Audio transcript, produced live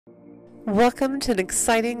Welcome to an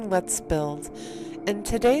exciting Let's Build. In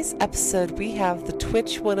today's episode we have the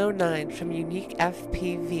Twitch 109 from Unique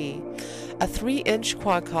FPV, a 3-inch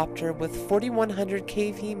quadcopter with 4100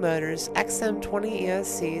 kV motors, XM20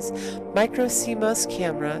 ESCs, micro CMOS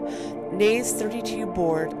camera, NAS 32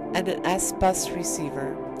 board, and an S-Bus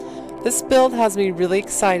receiver. This build has me really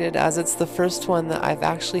excited as it's the first one that I've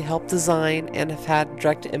actually helped design and have had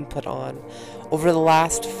direct input on over the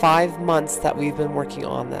last 5 months that we've been working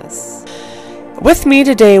on this. With me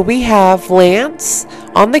today we have Lance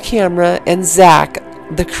on the camera and Zach,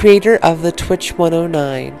 the creator of the Twitch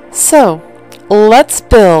 109. So, let's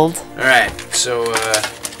build. Alright, so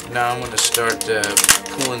now I'm going to start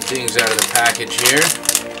pulling things out of the package here.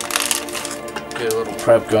 Get a little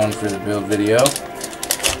prep going for the build video.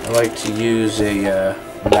 I like to use a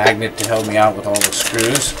magnet to help me out with all the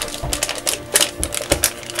screws.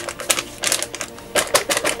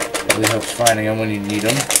 Really helps finding them when you need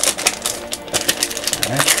them.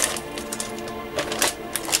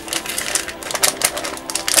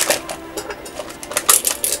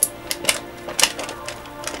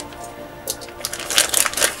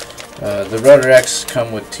 The RotorX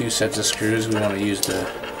come with 2 sets of screws. We want to use the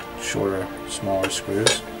shorter, smaller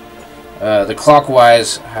screws. The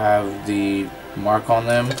clockwise have the mark on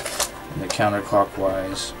them, and the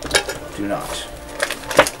counterclockwise do not.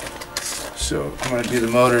 So I'm going to do the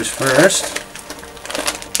motors first.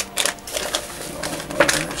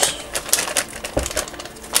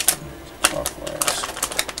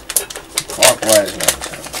 Clockwise.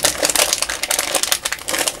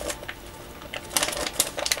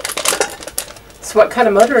 So what kind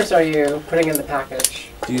of motors are you putting in the package?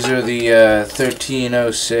 These are the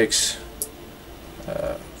 1306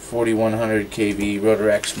 4100 kV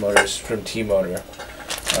RotorX motors from T-Motor.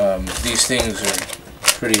 These things are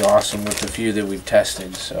pretty awesome with the few that we've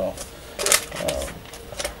tested, so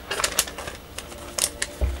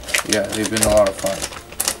yeah, they've been a lot of fun.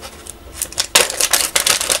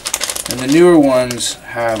 And the newer ones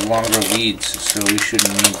have longer leads, so we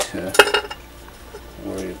shouldn't need to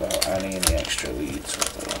worry about adding any extra leads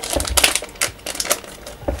with those.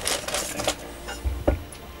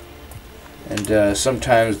 And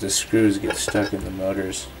sometimes the screws get stuck in the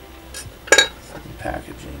motors and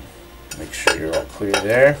packaging. Make sure you're all clear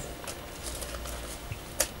there.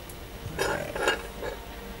 Alright.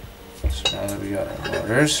 So now that we got our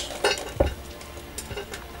motors,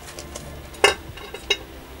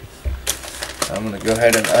 I'm going to go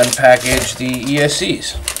ahead and unpackage the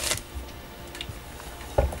ESCs.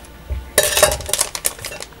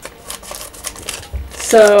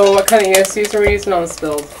 So what kind of ESCs are we using on this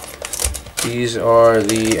build? These are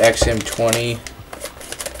the XM20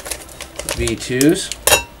 V2s.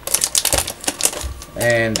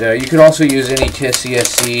 And you could also use any KISS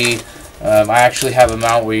ESC. I actually have a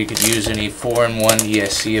mount where you could use any 4-in-1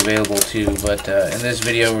 ESC available too, but in this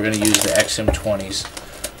video we're going to use the XM20s.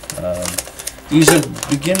 These are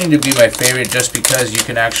beginning to be my favorite just because you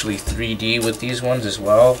can actually 3D with these ones as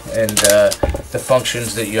well, and the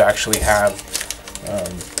functions that you actually have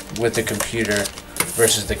with the computer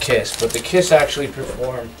versus the KISS. But the KISS actually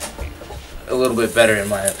perform a little bit better in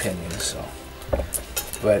my opinion. So,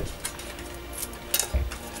 but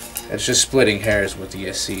it's just splitting hairs with the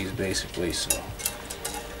ESCs basically. So,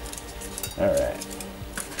 all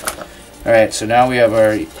right. So now we have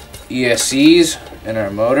our ESCs and our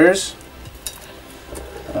motors.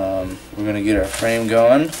 We're going to get our frame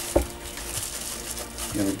going.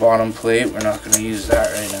 We have a bottom plate. We're not going to use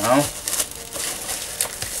that right now.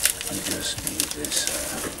 We just need this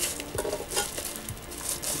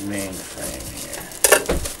main frame here.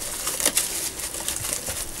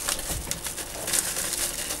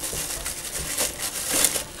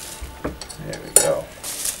 There we go.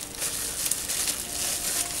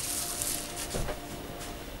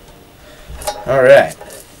 Alright.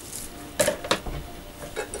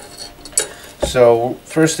 So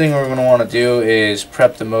first thing we're going to want to do is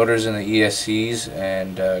prep the motors and the ESCs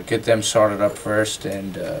and get them soldered up first,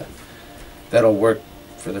 and that'll work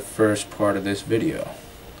for the first part of this video.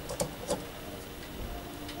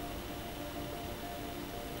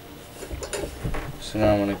 So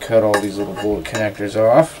now I'm going to cut all these little bolt connectors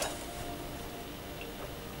off.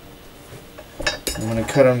 I'm going to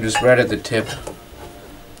cut them just right at the tip.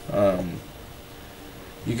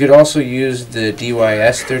 You could also use the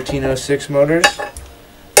DYS 1306 motors.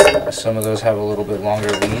 Some of those have a little bit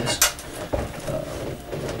longer leads.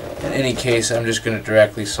 In any case, I'm just going to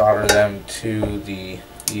directly solder them to the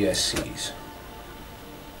ESCs.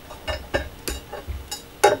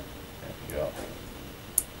 There we go.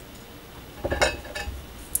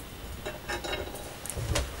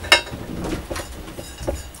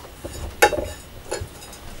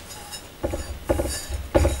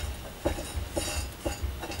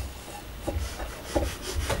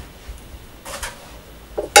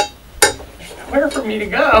 me to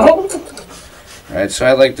go. Alright, so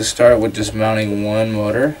I like to start with just mounting one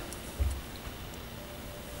motor.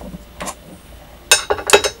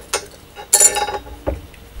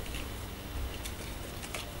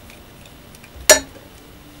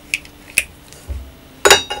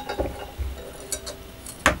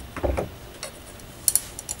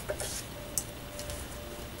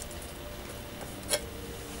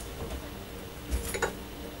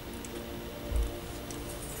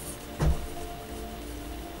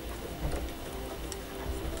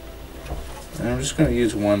 And I'm just going to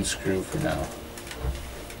use one screw for now.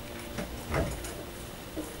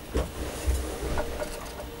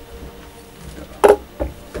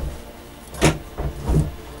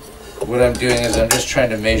 What I'm doing is I'm just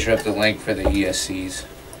trying to measure up the length for the ESCs.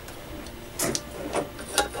 Let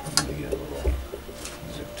me get a little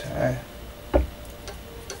zip tie.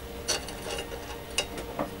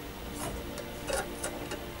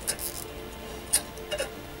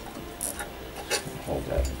 Hold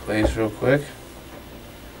that in place real quick.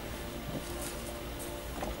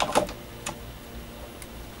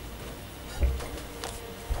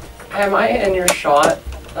 Am I in your shot,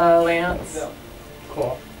 Lance? No.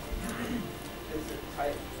 Cool. Is it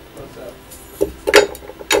tight? Close up.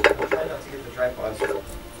 I'm trying not to get the tripod. Don't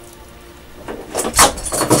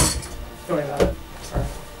worry about it. Sorry.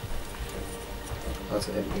 That's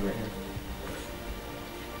an empty right here.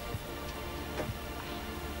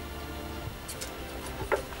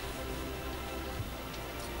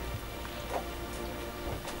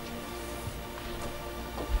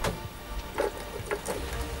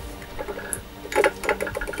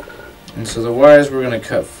 And so the wires we're going to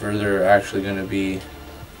cut further are actually going to be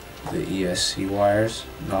the ESC wires,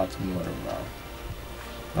 not the motor mount,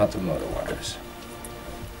 not the motor wires.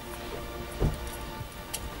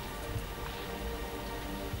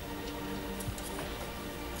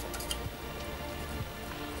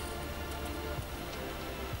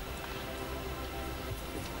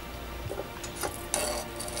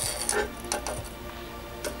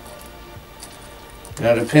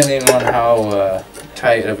 Now, depending on how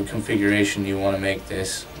tight of a configuration you want to make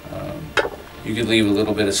this, you could leave a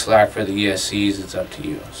little bit of slack for the ESCs. It's up to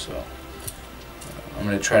you. So I'm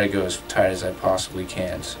going to try to go as tight as I possibly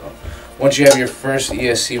can. So once you have your first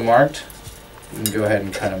ESC marked, you can go ahead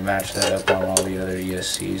and kind of match that up on all the other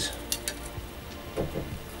ESCs.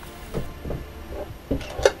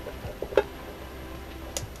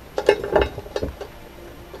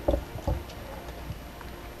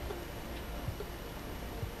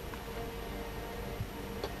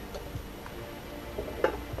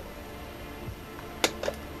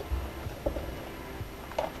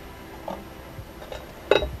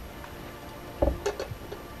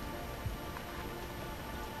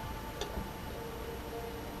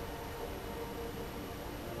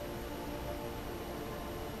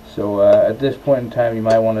 So at this point in time, you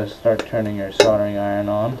might want to start turning your soldering iron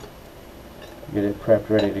on. Get it prepped,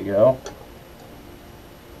 ready to go.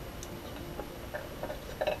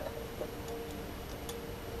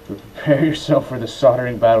 Prepare yourself for the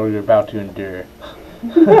soldering battle you're about to endure.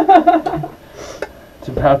 It's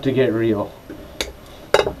about to get real.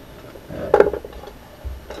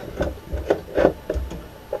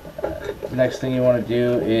 Next thing you want to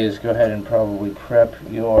do is go ahead and probably prep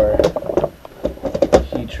your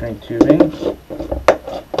heat shrink tubing.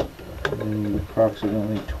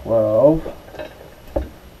 Approximately 12.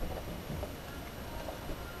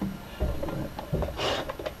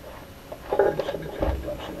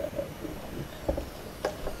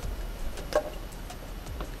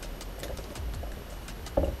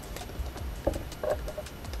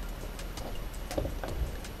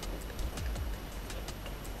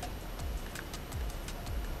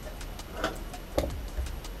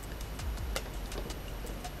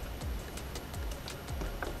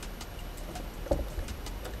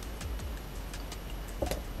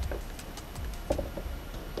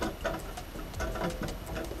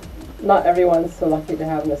 Not everyone's so lucky to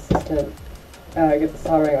have an assistant get the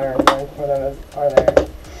soldering iron done for them, are there?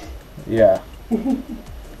 Yeah. I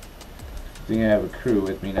think I have a crew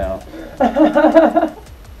with me now.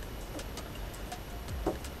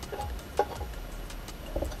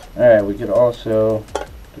 Alright, we could also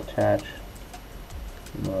detach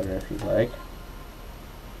the motor if you'd like.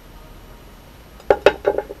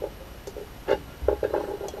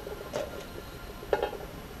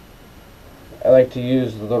 I like to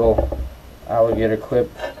use the little alligator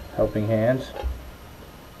clip helping hands.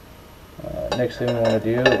 Next thing we want to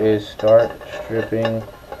do is start stripping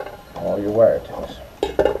all your wire tips.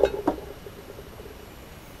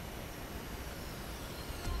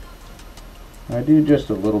 I do just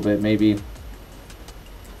a little bit, maybe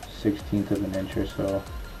 1/16 of an inch or so.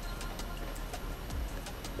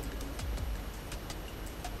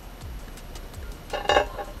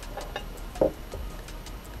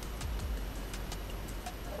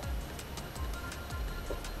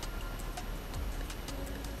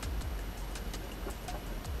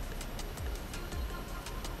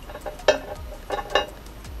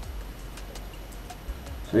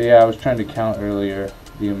 So yeah, I was trying to count earlier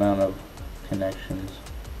the amount of connections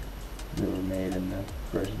that were made in the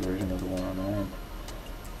first version of the 109,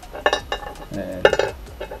 and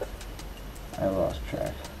I lost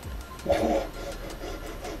track.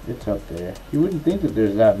 It's up there. You wouldn't think that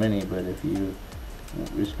there's that many, but if you,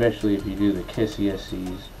 especially if you do the KISS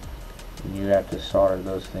ESCs, and you have to solder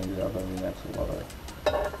those things up, I mean that's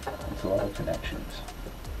a lot of connections.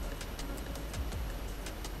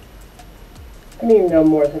 I mean, no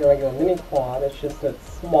more than a regular mini quad. It's just that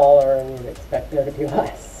it's smaller and you'd expect there to be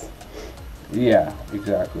less. Yeah,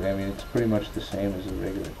 exactly. I mean, it's pretty much the same as a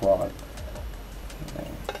regular quad.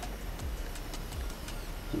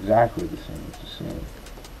 It's exactly the same. It's the same.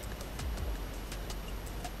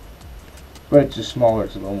 But it's just smaller.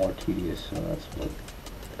 It's a little more tedious, so that's what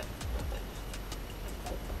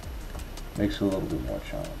makes it a little bit more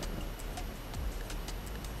challenging.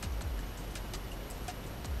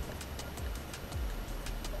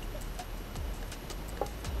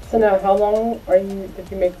 So now, how long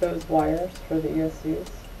did you make those wires for the ESCs?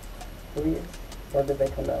 For these? Or did they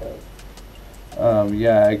come out late?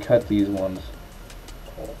 Yeah, I cut these ones.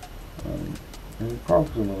 Cool.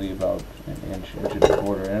 Approximately about an inch and a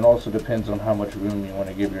quarter. And it also depends on how much room you want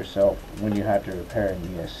to give yourself when you have to repair an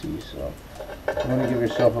ESC. So you want to give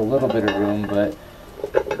yourself a little bit of room, but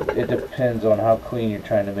it depends on how clean you're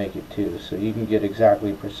trying to make it too. So you can get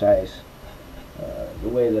exactly precise. The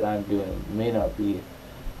way that I'm doing it may not be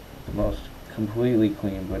the most completely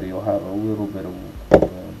clean, but you'll have a little bit of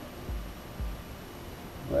room.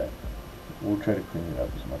 But we'll try to clean it up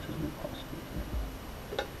as much as we possibly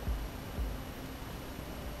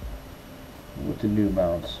can. With the new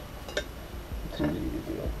mounts, it's easy to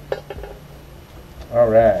do.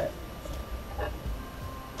 Alright.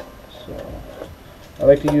 So, I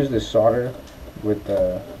like to use this solder with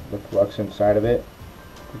the flux inside of it.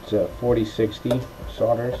 It's a 4060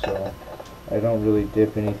 solder, so I don't really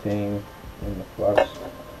dip anything in the flux.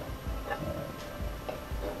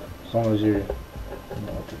 As long as you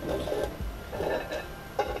know what to do.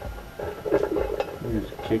 You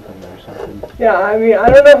just kick me or something. Yeah, I mean, I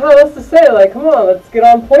don't know how else to say. Like, come on, let's get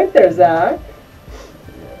on point there, Zach.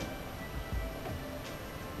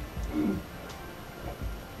 Yeah.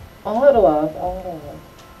 All out of love, all out of love.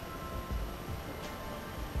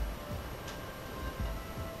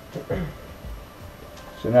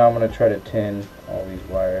 So now I'm going to try to tin all these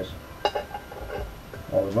wires,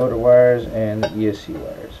 all the motor wires and the ESC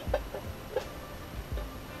wires.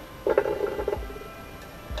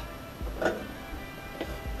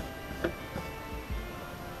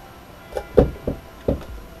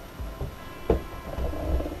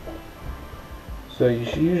 So you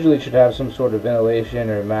usually should have some sort of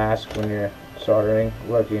ventilation or mask when you're soldering.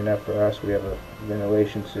 Lucky enough for us, we have a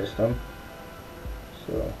ventilation system,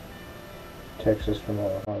 so protects us from all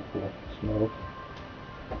the harmful smoke.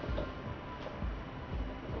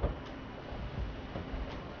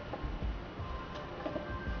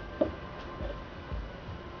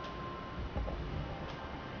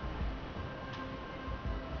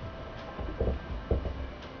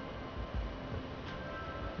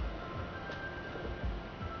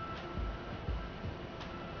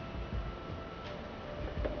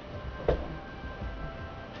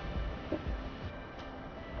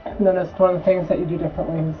 I've noticed one of the things that you do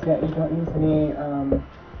differently is that you don't use any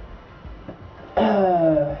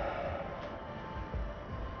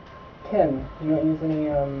tin. You don't use any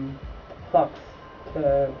flux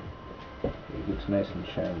to. It gets nice and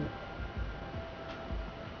shiny.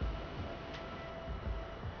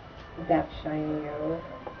 That shiny.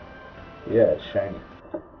 Yeah, it's shiny.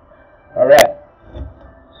 Alright,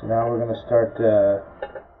 so now we're going to start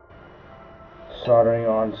soldering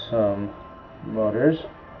on some motors.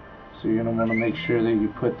 So you're going to want to make sure that you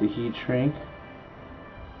put the heat shrink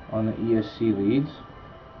on the ESC leads.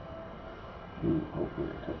 Ooh, hopefully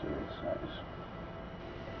I cut the right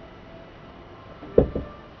size.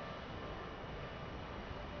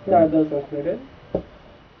 Now, are those included?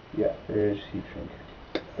 Yeah, there is heat shrink.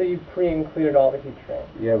 So you pre-included all the heat shrink?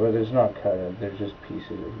 Yeah, but it's not cut. There's just pieces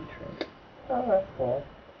of heat shrink. Oh, that's cool.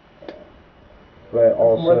 But That's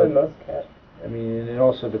also, more than most kit. I mean, it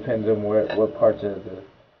also depends on what parts of the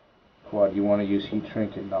quad you want to use heat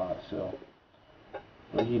shrink and not. So,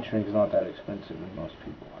 but heat shrink is not that expensive, and most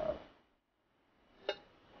people have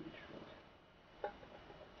heat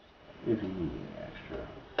if you need any extra.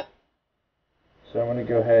 So I'm going to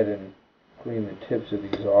go ahead and clean the tips of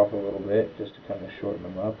these off a little bit just to kind of shorten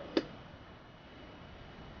them up.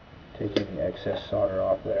 Taking the excess solder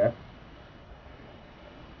off there.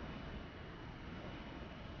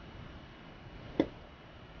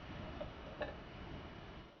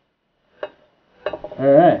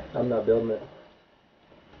 Alright. I'm not building it.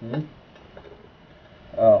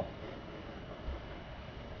 Oh.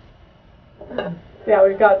 Yeah,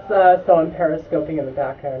 we've got someone periscoping in the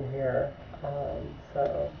background here.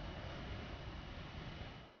 So.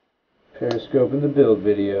 Periscope in the build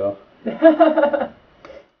video. You've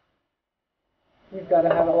got to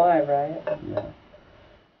have it live, right? Yeah.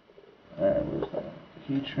 Alright, where's the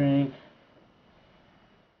heat shrink?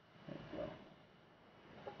 There you go.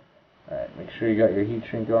 Alright, make sure you got your heat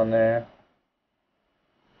shrink on there.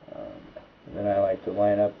 And then I like to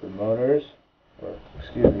line up the motors, or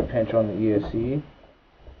excuse me, pinch on the ESC.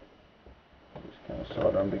 Just kind of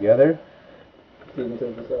solder them together. So you can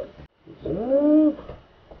turn this up. So,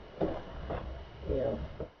 Yeah.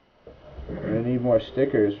 we're gonna need more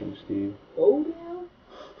stickers from Steve. Oh,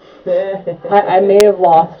 yeah. I may have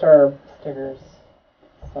lost our stickers,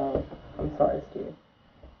 so I'm sorry, Steve.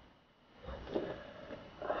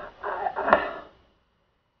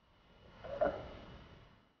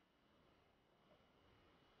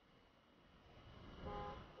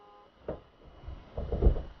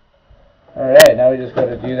 Alright, now we just got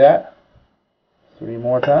to do that 3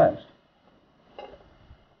 more times.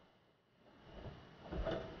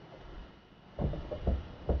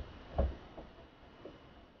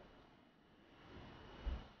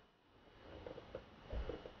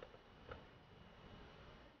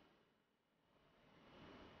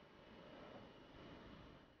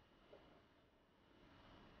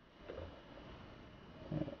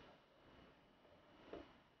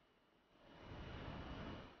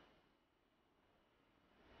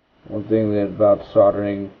 One thing that about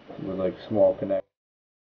soldering with like small connectors.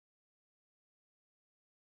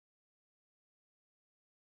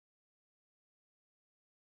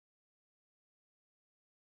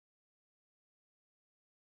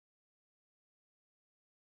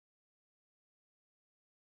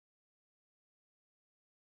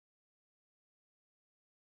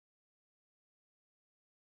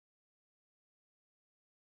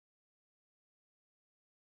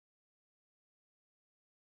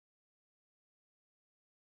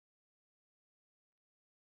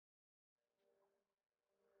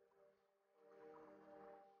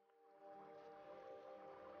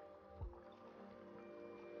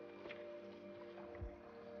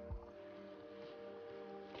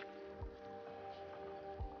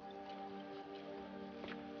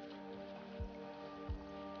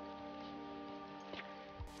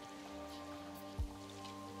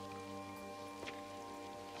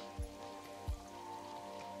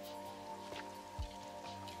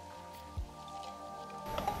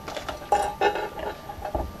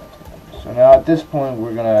 So now at this point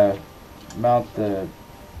we're going to mount the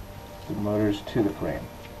motors to the frame.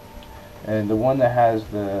 And the one that has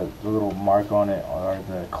the little mark on it are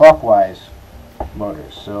the clockwise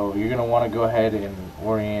motors. So you're going to want to go ahead and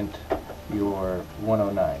orient your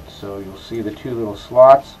 109. So you'll see the 2 little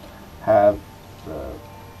slots have the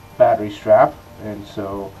battery strap, and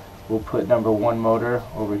so we'll put number 1 motor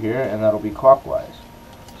over here, and that'll be clockwise.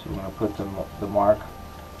 So we're going to put the mark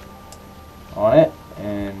on it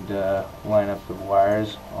and line up the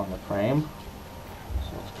wires on the frame.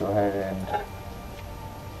 So let's go ahead and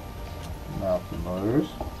mount the motors.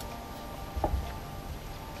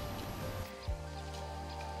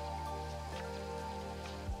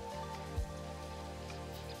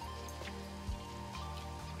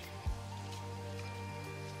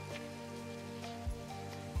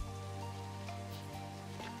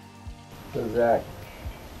 So Zach,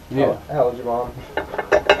 Yeah. how was your mom?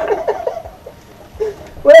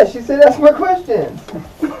 Well, she said ask more questions.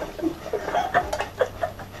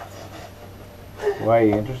 Why are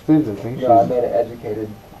you interested? I think No, I made an educated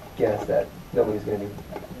guess that nobody's going to be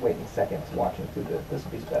waiting seconds watching through this. This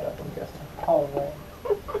will be sped up, I'm guessing. Oh, right.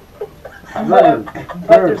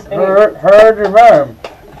 Heard your mom.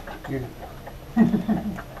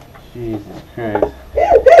 Jesus Christ.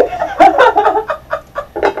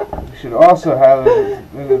 We should also have a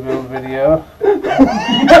build video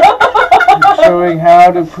showing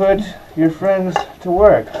how to put your friends to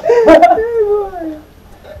work.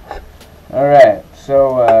 Alright,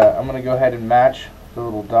 so I'm going to go ahead and match the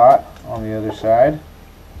little dot on the other side.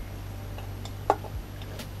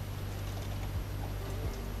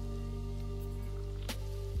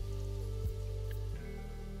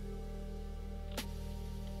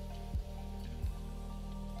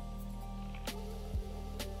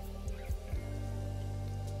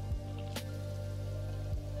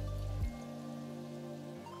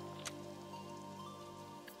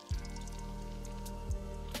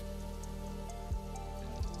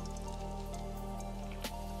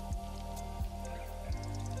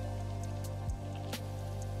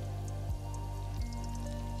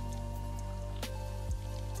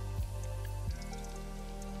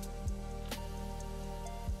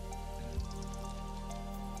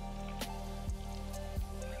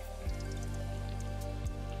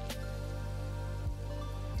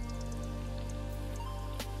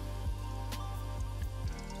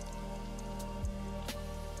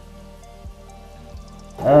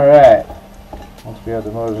 Alright, once we have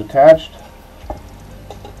the motors attached,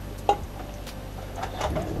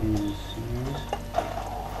 these.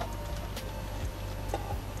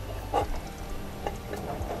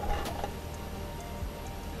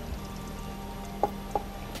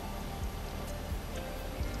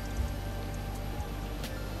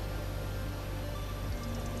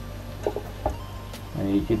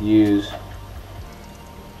 And you could use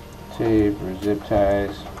tape or zip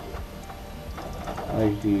ties. I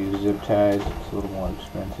like to use zip ties, it's a little more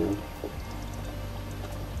expensive.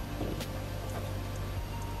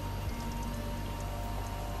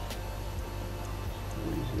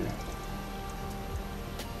 Easier.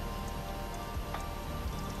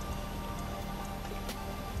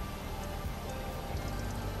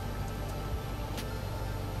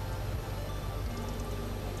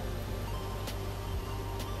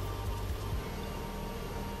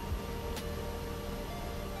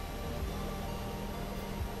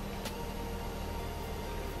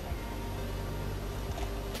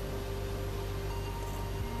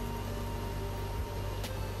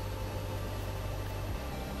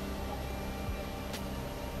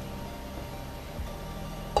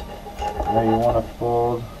 Now you want to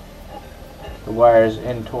fold the wires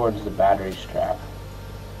in towards the battery strap,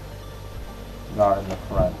 not in the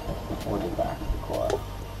front or the back of the quad.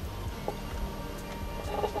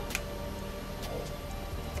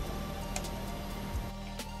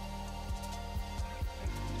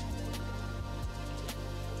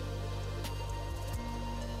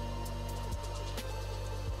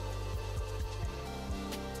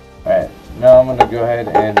 Alright, now I'm going to go ahead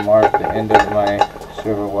and mark the end of my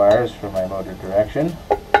servo wires for my motor direction.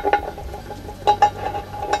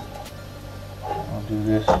 I'll do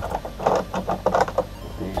this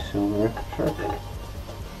with a silver Sharpie.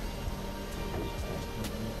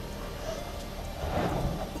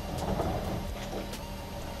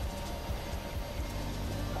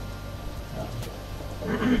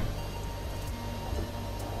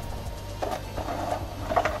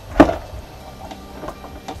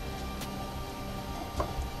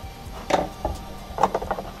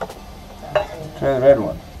 Try the red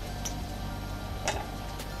one.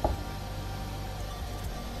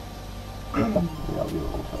 Yeah, I'll be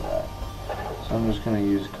able to tell that. So I'm just going to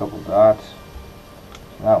use a couple dots.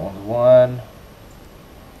 So that one's 1.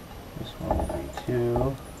 This one will be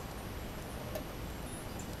 2.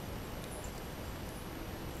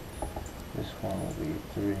 This one will be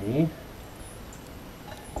 3.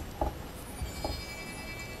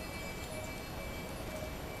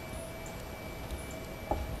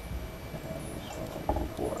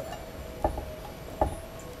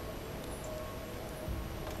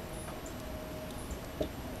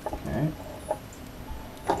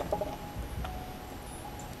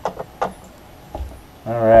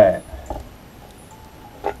 Alright.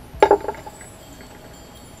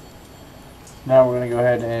 Now we're going to go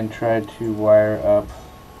ahead and try to wire up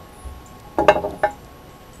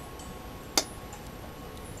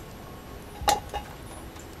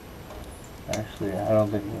actually, I don't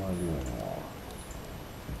think we want to do any more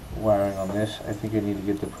wiring on this. I think I need to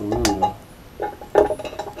get the Pololu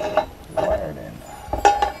wired in.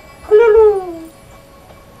 Pololu!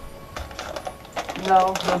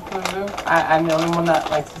 No Pololu. I'm the only one that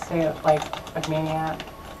likes to say it like maniac.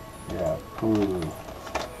 Yeah, Pololu.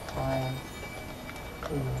 Fine.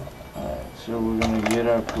 Alright, so we're going to get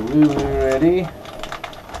our Pololu ready.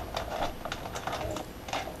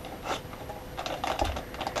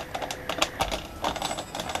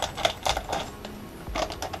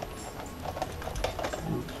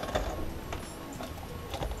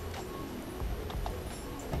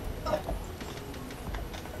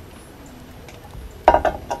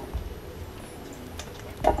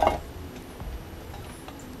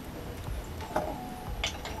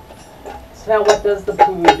 So now what does the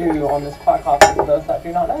Pololu do on this quadcopter for those that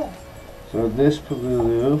do not know? So this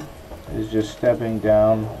Pololu is just stepping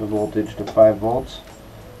down the voltage to 5 volts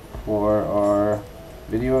for our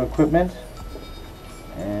video equipment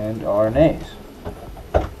and our nays.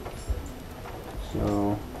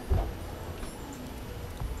 So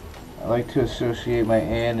I like to associate my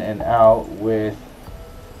in and out with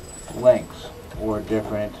lengths or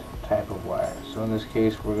different type of wire. So in this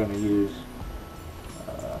case we're going to use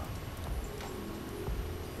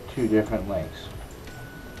 2 different lengths.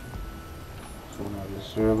 So now the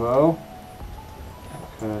servo,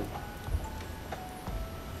 cut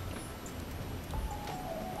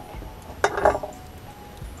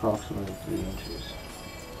approximately 3 inches.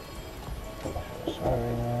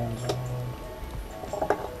 Sorry, lines on.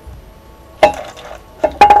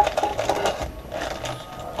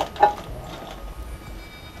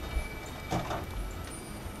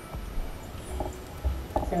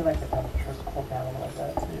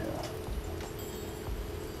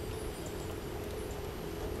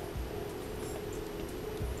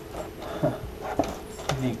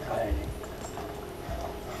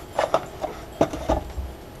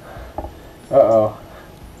 Uh-oh.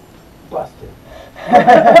 Busted.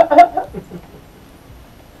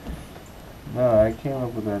 No, I came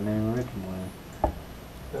up with that name originally.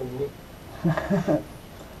 So unique.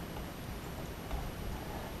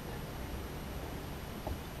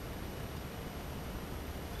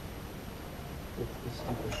 It's the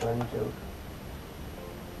stupid fun joke.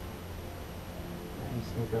 How do you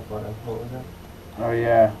sneak up on him? What was it? Oh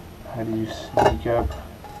yeah, how do you sneak up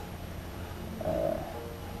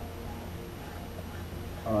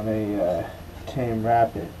on a tame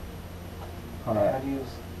rabbit? On How a, do you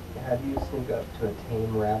sneak up to a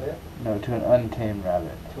tame rabbit? no, to an untamed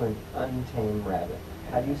rabbit. To an untamed rabbit.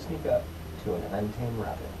 How do you sneak up to an untamed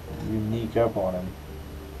rabbit? You sneak up on him.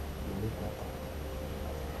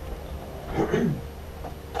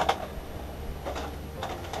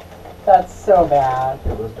 That's so bad.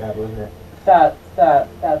 It was bad, wasn't it? That's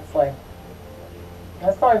like,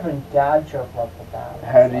 that's not even dad joke level bad.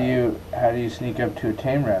 How do you sneak up to a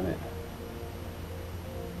tame rabbit?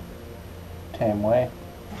 Tame way.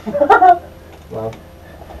 Well,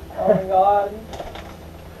 Oh my god.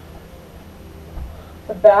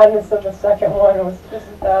 The badness of the second one was just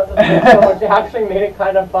as bad as the first one, which actually made it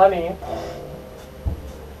kind of funny.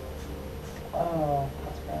 Oh,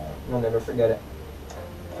 that's bad. we'll never forget it.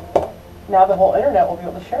 Now the whole internet will be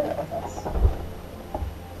able to share it with us.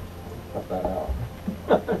 Cut that out.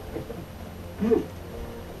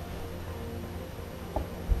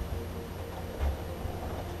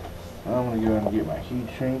 I'm gonna go and get my heat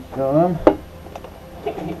shrink going.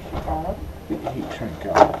 Get your heat sheet on. Get the heat shrink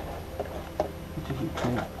going. Get the heat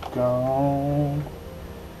shrink going.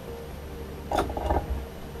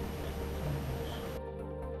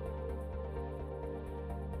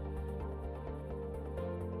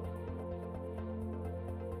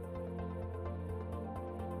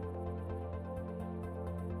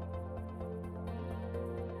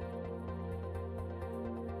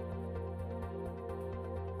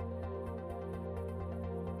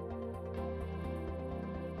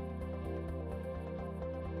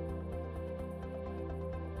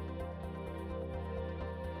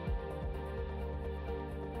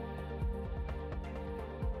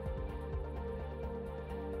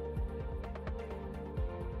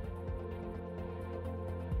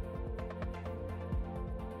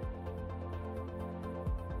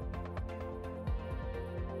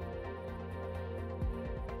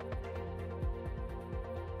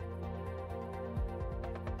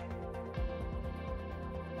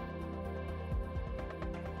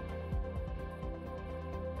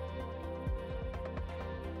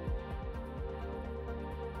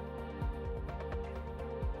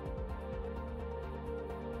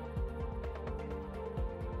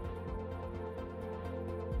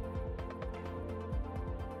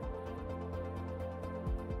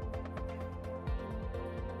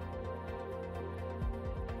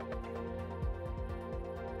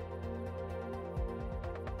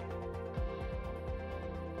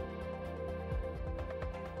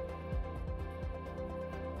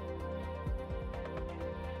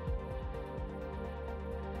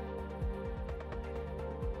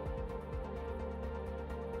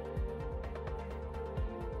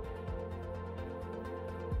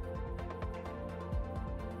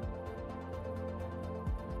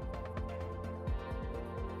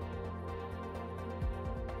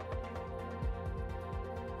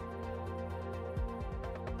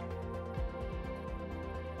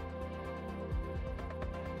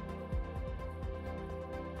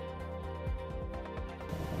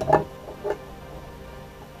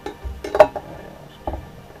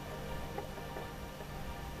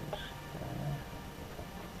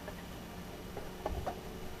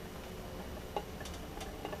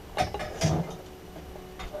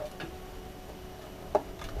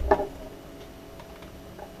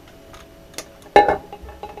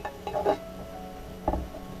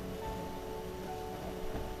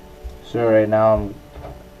 So right now I'm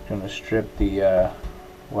going to strip the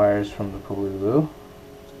wires from the Pololu.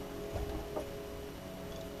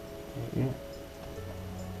 There it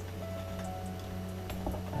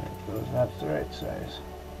goes, that's the right size.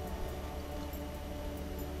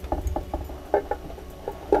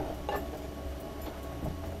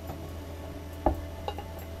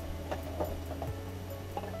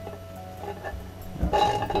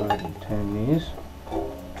 Now go ahead and tin these.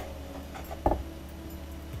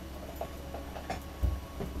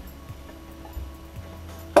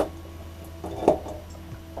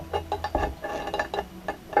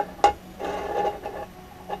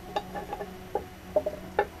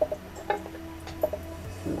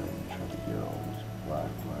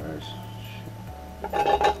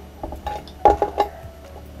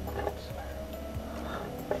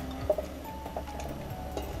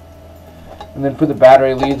 And then for the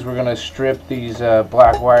battery leads, we're going to strip these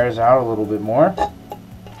black wires out a little bit more.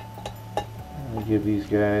 And give these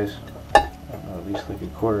guys, I don't know, at least like a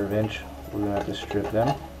 1/4 inch. We're going to have to strip them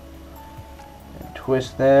and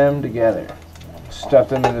twist them together. Stuff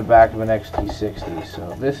them in the back of an XT60.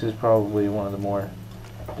 So this is probably one of the more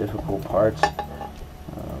difficult parts.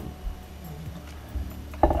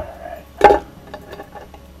 Alright.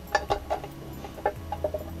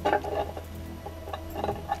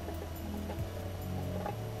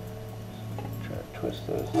 Try to twist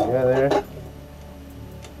those together.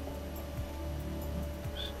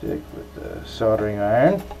 Stick with the soldering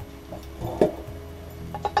iron.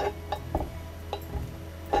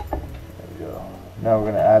 Now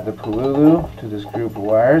we're going to add the Pololu to this group of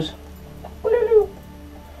wires. Pololu!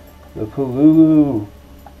 The Pololu!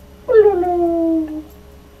 Pololu!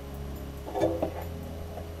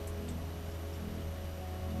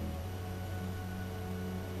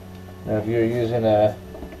 Now if you're using a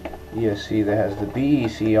ESC that has the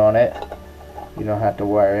BEC on it, you don't have to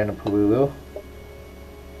wire in a Pololu.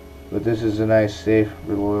 But this is a nice, safe,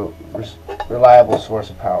 reliable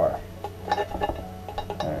source of power.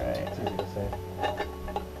 Alright. It's easy to say.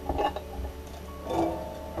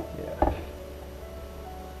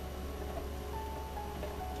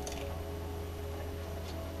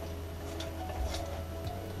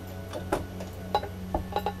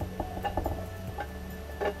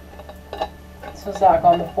 So Zach,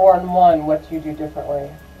 on the 4-in-1, what do you do differently?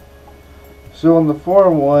 So on the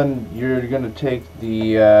 4-in-1, you're going to take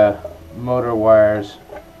the motor wires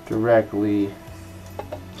directly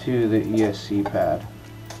to the ESC pad.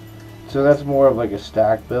 So that's more of like a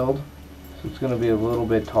stack build. So it's going to be a little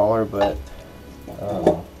bit taller, but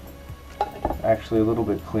actually a little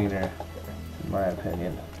bit cleaner, in my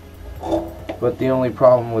opinion. But the only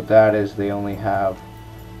problem with that is they only have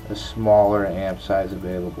a smaller amp size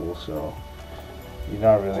available, so you're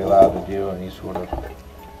not really allowed to do any sort of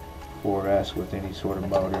 4S with any sort of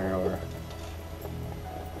motor or.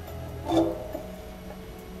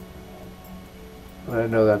 But I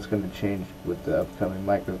know that's going to change with the upcoming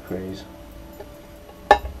micro craze.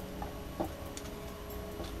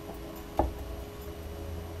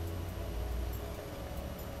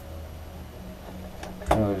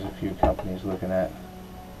 I know there's a few companies looking at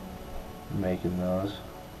making those.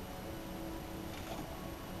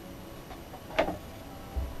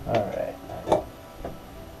 Alright.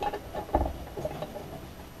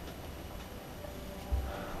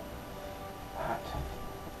 Hot.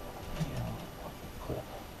 Clip.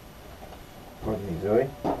 Pardon me, Zoe?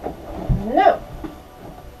 No.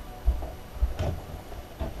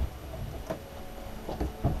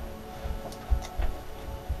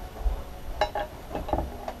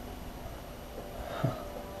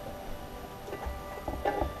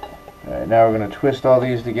 Alright, now we're going to twist all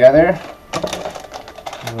these together.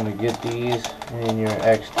 I'm going to get these in your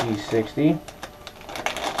XT60.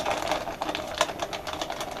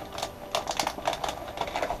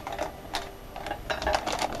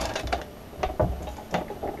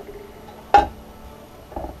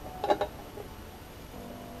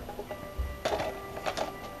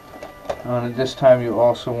 And at this time you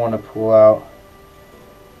also want to pull out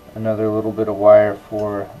another little bit of wire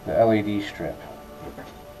for the LED strip.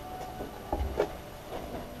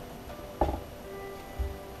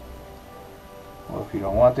 Or if you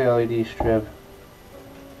don't want the LED strip,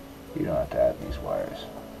 you don't have to add these wires.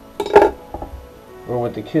 Or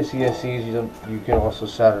with the KISS ESCs, you can also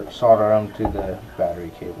solder them to the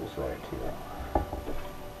battery cables there too.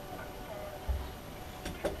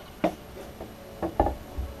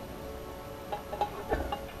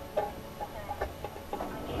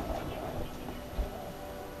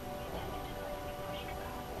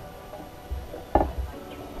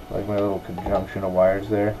 Like my little conjunction of wires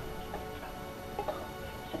there.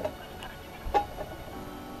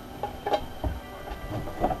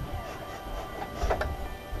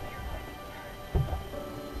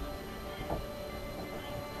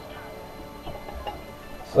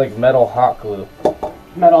 It's like metal hot glue.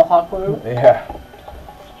 Metal hot glue? Yeah.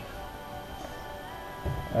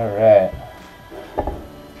 Alright.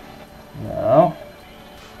 Now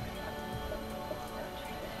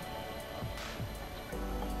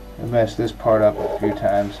I messed this part up a few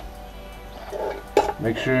times.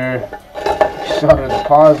 Make sure you solder the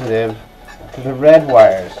positive to the red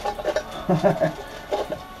wires.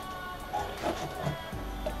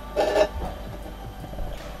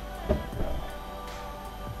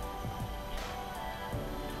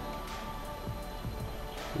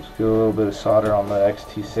 Just do a little bit of solder on the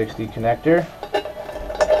XT60 connector.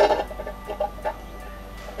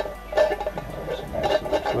 There's a nice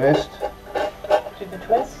little twist. Do the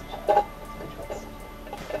twist.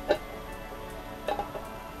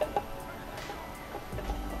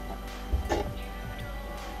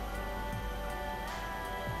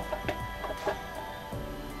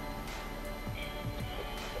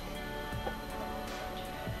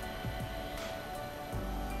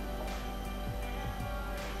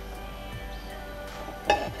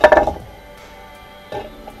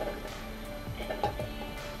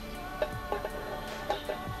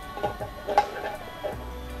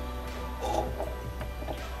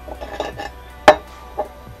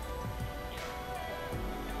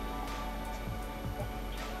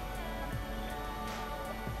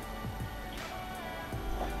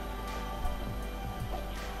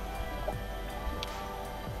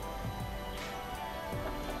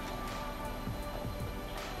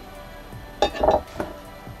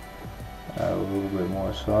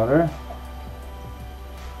 more solder.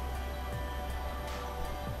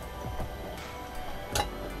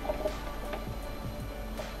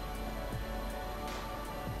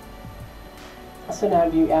 So now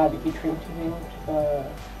do you add heat shrink tubing to the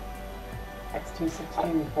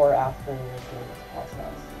X260 before or after you're doing this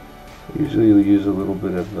process? Usually you use a little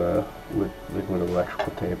bit of liquid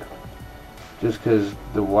electrical tape. Just because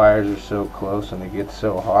the wires are so close and they get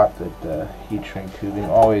so hot that the heat shrink tubing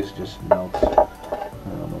always just melts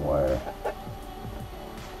on the wire.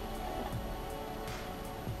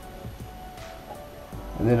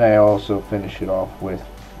 And then I also finish it off with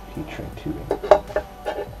heat shrink tubing.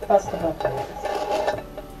 Best of luck, ladies.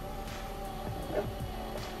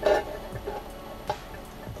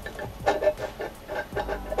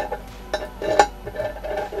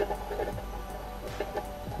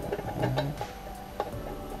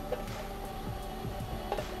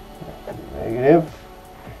 Negative.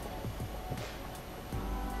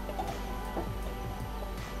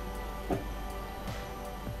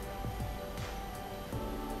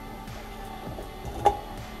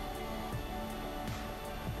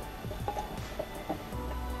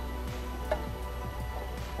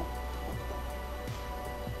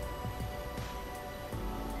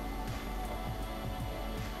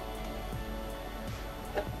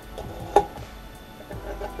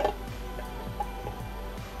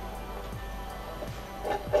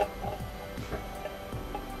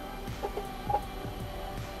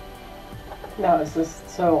 Now is this,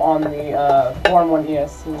 so on the 4-in-1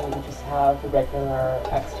 ESC you just have the regular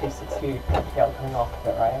X260 tail coming off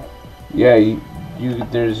of it, right? Yeah,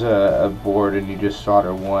 there's a board and you just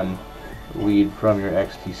solder one lead from your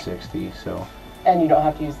XT60, so. And you don't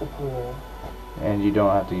have to use the Pololu. And you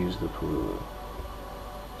don't have to use the Pololu.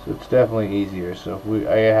 So it's definitely easier. So if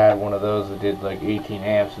I had one of those that did like 18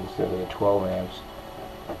 amps instead of the 12 amps.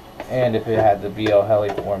 And if it had the BL Heli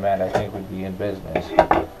format, I think we'd be in business.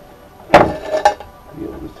 Be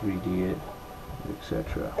able to 3D it,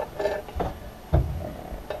 etc. So I'm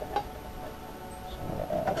going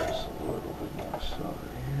to add just a little bit more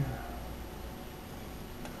solder here.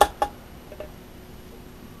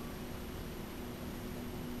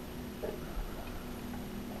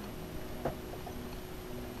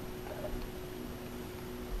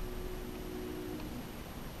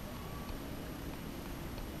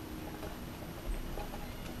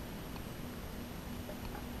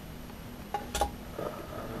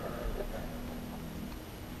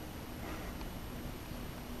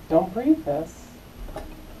 Don't breathe this.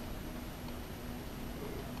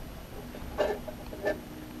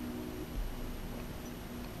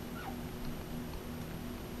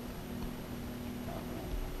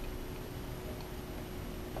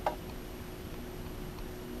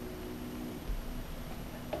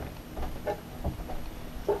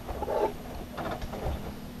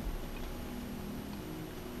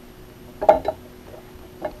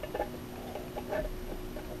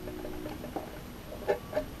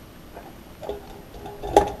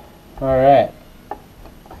 Alright.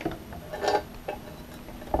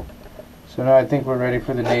 So now I think we're ready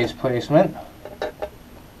for the naze placement.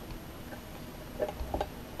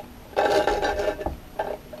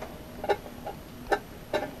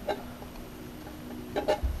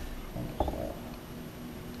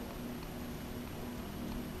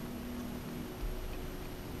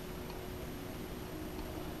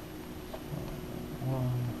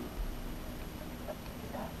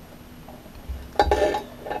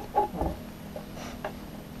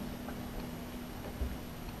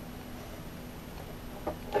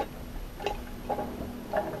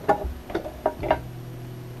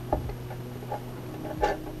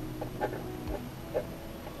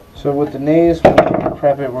 So with the naze, when we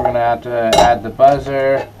prep it, we're going to have to add the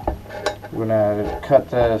buzzer, we're going to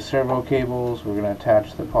cut the servo cables, we're going to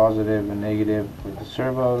attach the positive and negative with the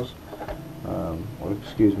servos, or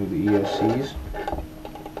excuse me, the ESCs.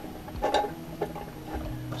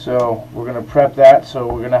 So we're going to prep that, so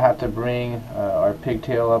we're going to have to bring our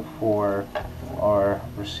pigtail up for our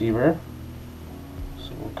receiver.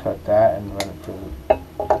 So we'll cut that and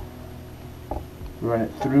run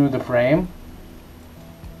it through the frame.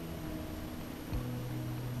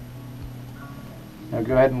 Now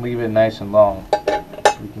go ahead and leave it nice and long.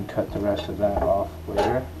 We can cut the rest of that off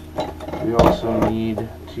later. We also need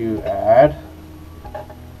to add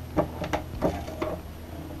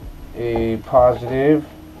a positive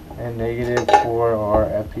and negative for our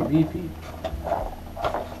FPV.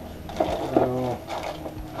 So,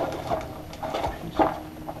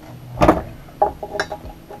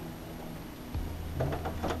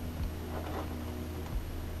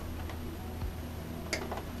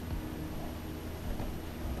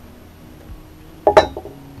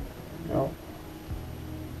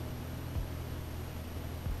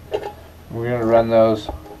 We're going to run those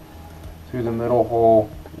through the middle hole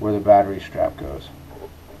where the battery strap goes.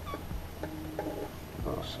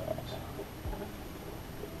 Both sides.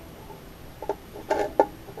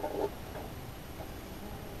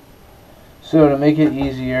 So to make it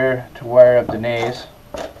easier to wire up the nays,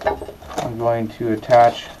 I'm going to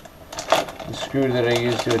attach the screw that I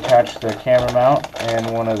use to attach the camera mount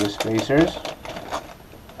and one of the spacers.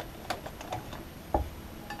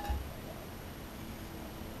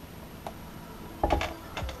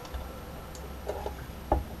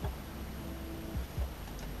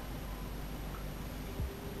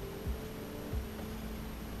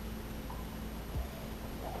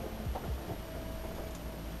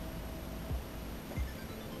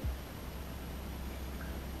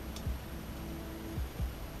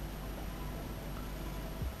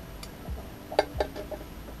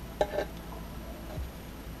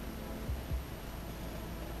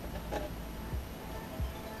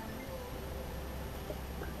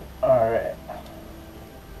 Alright.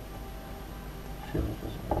 Sure, that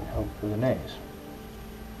doesn't really help for the nays.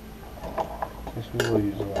 Guess we will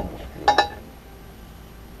use a lot of screw.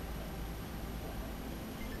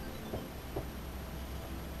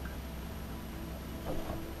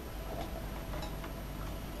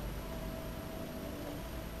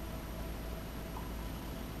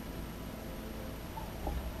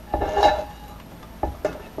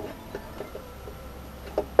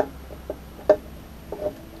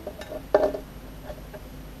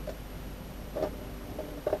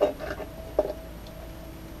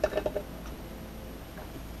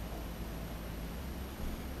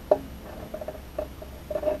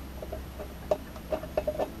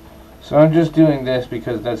 So I'm just doing this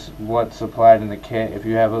because that's what's supplied in the kit. If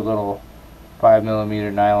you have a little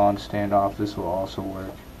 5mm nylon standoff, this will also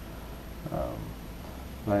work.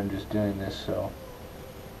 But I'm just doing this so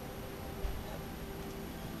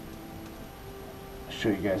I'll show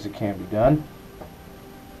you guys it can be done.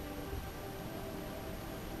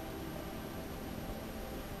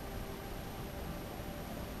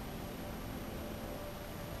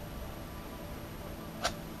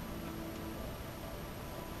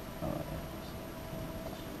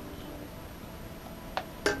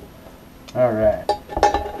 Alright.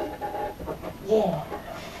 Yeah.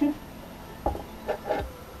 So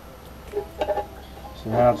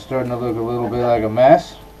now it's starting to look a little bit like a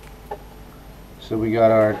mess. So we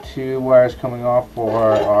got our two wires coming off for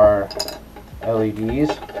our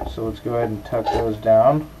LEDs. So let's go ahead and tuck those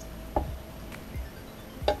down.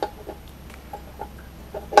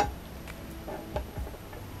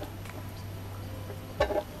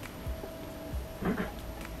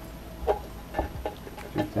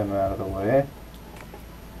 Get them out of the way.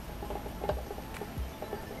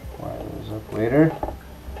 Wire those up later.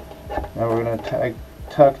 Now we're going to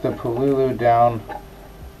tuck the Pololu down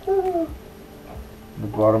the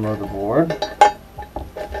bottom of the board. That's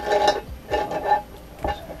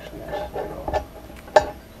actually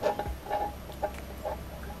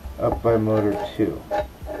up by motor 2.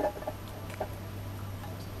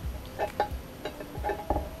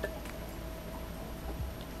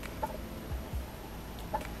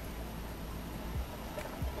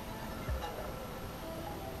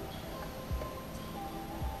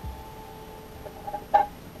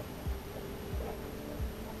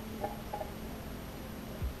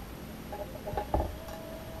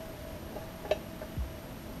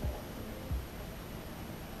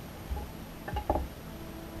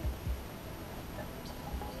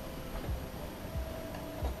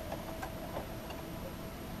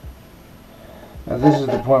 Now this is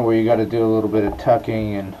the point where you got to do a little bit of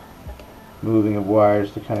tucking and moving of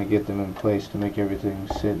wires to kind of get them in place to make everything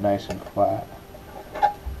sit nice and flat.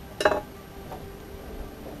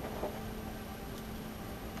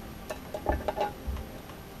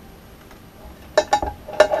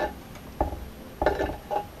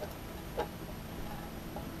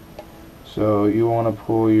 So you want to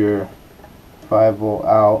pull your 5-volt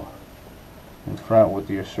out in front with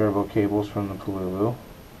your servo cables from the Pololu.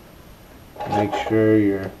 Make sure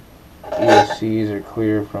your ESCs are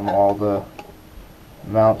clear from all the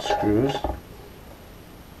mount screws.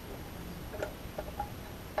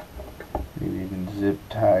 Maybe you can zip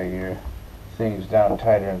tie your things down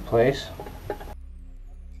tighter in place.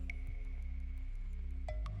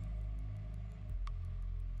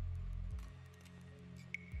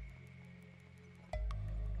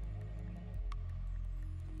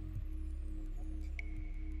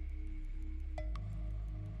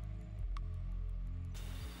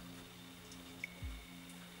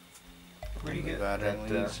 Where do you get That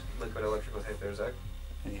that liquid electrical tape there, Zach?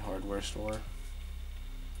 Any hardware store.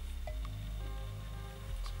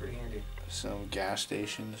 It's pretty handy. some gas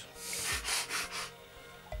stations.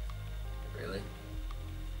 Really?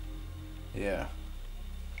 Yeah.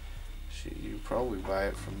 Shit, you probably buy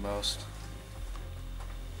it from most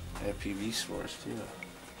FPV stores too.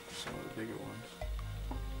 Some of the bigger ones.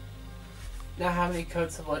 Now, how many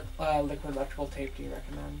coats of liquid electrical tape do you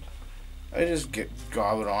recommend? I just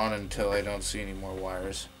gob it on until I don't see any more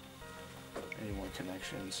wires, any more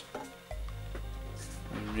connections.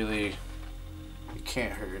 And really, it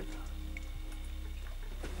can't hurt.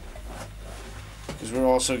 Because we're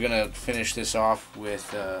also gonna finish this off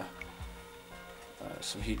with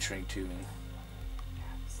some heat shrink tubing.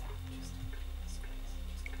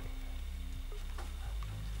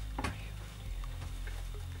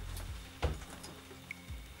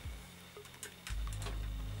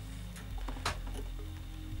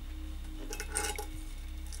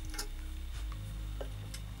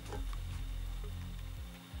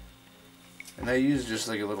 And I use just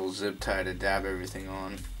like a little zip tie to dab everything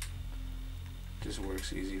on. Just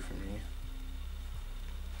works easy for me.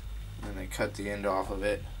 And I cut the end off of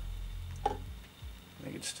it.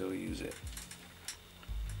 I can still use it.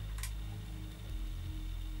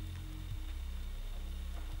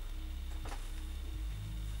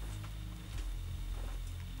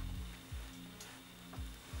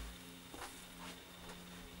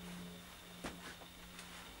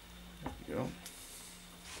 There we go.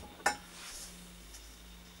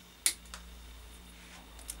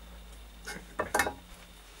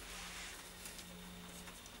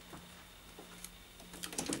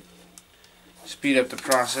 Speed up the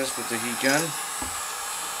process with the heat gun.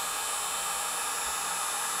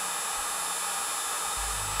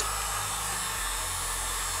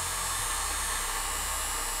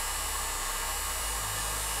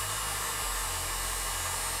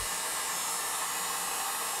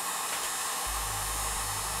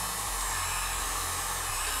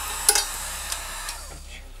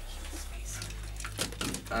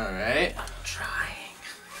 All right. Trying.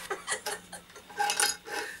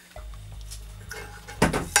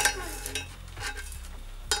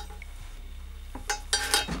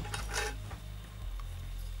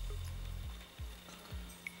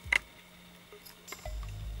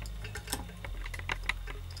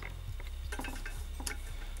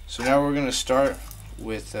 So now we're going to start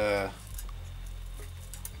with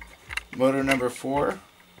motor number 4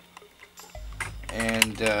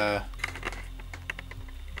 and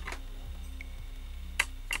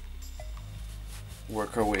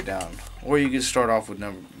work our way down. Or you could start off with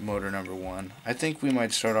motor number 1. I think we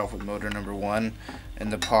might start off with motor number 1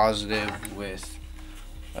 and the positive with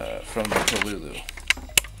from the Pololu.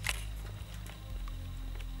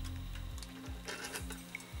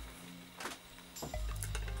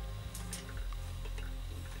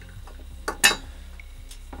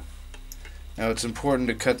 Now it's important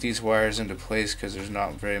to cut these wires into place because there's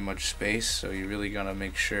not very much space, so you're really going to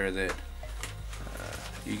make sure that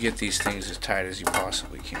you get these things as tight as you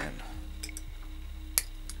possibly can.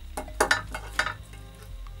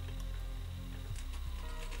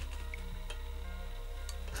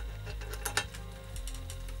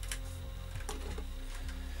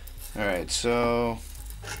 Alright, so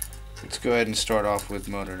let's go ahead and start off with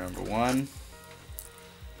motor number 1.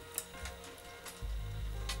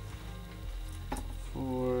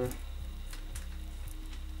 4.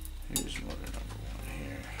 Here's motor number 1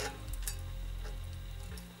 here.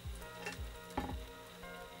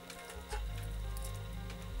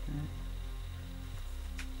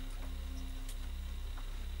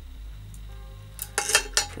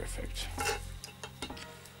 Perfect.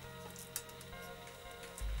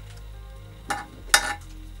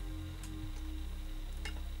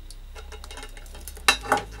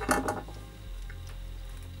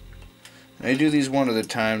 I do these one at a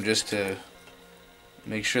time just to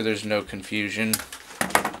make sure there's no confusion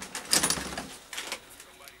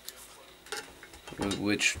with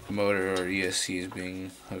which motor or ESC is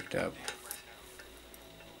being hooked up.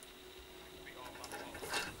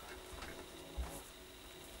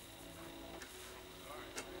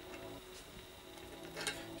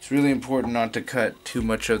 It's really important not to cut too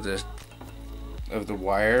much of the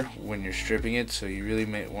wire when you're stripping it, so you really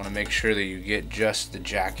want to make sure that you get just the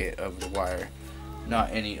jacket of the wire, not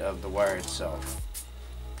any of the wire itself.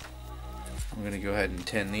 I'm going to go ahead and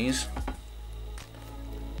tin these,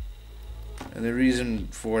 and the reason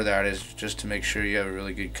for that is just to make sure you have a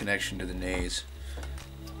really good connection to the nays.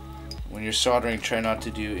 When you're soldering, try not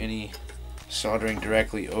to do any soldering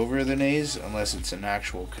directly over the nays unless it's an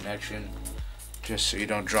actual connection, just so you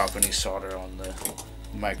don't drop any solder on the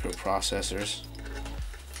microprocessors.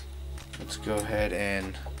 Let's go ahead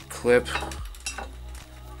and clip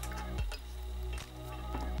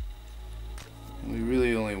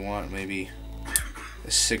really only want maybe a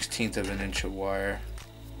 1/16 of an inch of wire.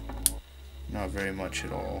 Not very much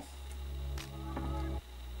at all.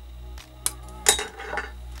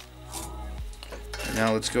 And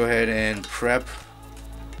now let's go ahead and prep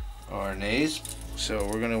our nays. So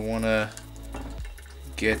we're going to want to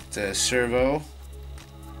get the servo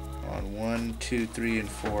on 1, 2, 3, and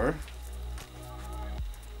 4.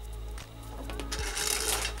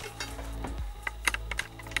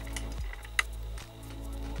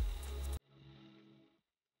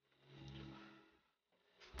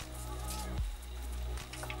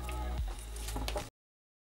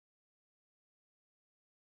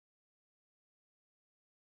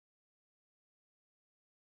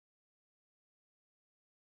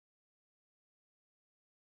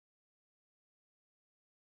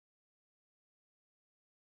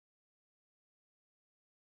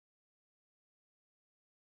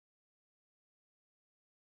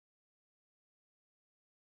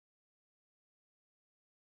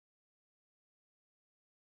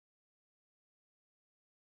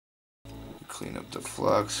 Clean up the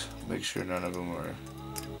flux, make sure none of them are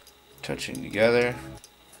touching together.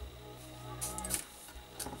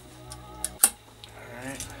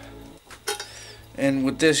 Alright. And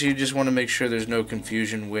with this, you just want to make sure there's no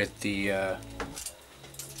confusion with the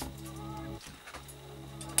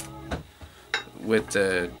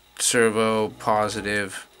servo,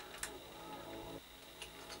 positive,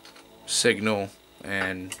 signal,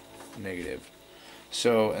 and negative.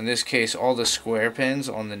 So in this case, all the square pins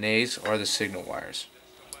on the nays are the signal wires.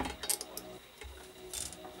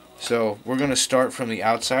 So we're going to start from the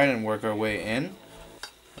outside and work our way in.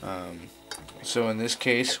 So in this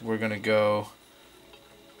case, we're going to go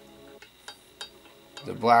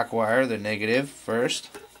the black wire, the negative, first.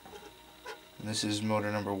 And this is motor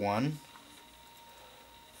number 1.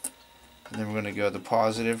 And then we're going to go the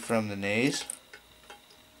positive from the nays.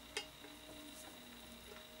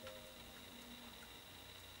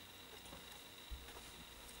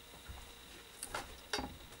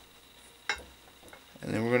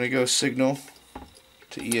 And then we're going to go signal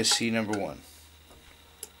to ESC number 1.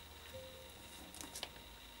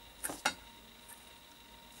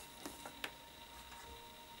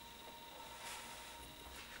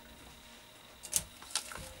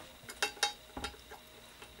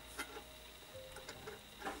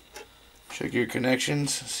 Check your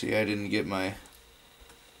connections. See, I didn't get my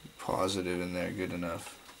positive in there good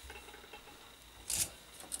enough.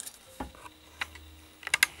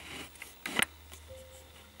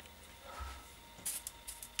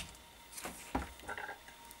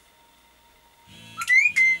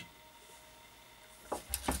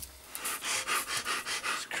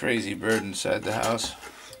 Crazy bird inside the house.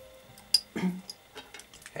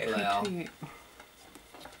 Hey, Lyle.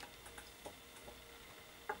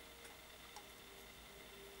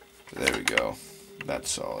 There we go. That's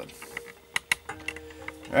solid.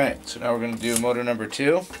 Alright, so now we're going to do motor number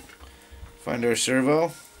 2. Find our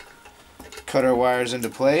servo. Cut our wires into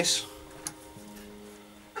place.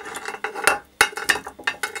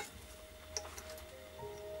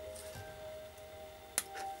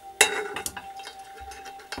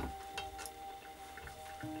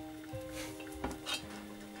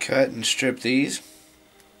 Cut and strip these.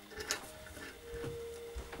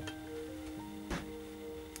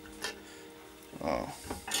 Oh,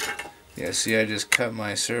 yeah, see, I just cut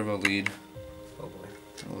my servo lead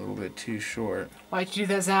a little bit too short. Why'd you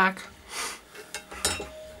do that, Zach?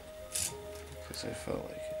 Because I felt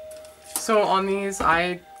like it. So on these,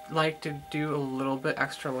 I like to do a little bit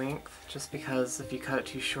extra length, just because if you cut it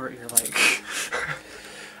too short, you're like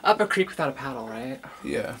up a creek without a paddle, right?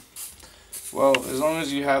 Yeah. Well, as long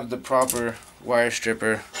as you have the proper wire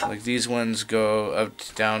stripper, like these ones go up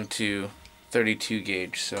down to 32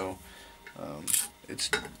 gauge, so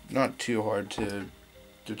it's not too hard to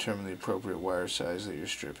determine the appropriate wire size that you're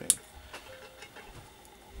stripping.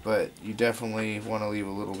 But you definitely want to leave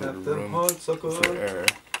a little bit of room for error.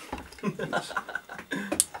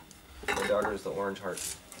 My daughter is the orange heart.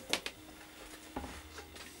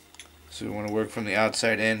 So we want to work from the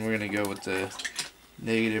outside in. We're going to go with the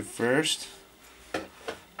negative first. And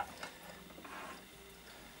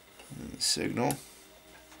the signal.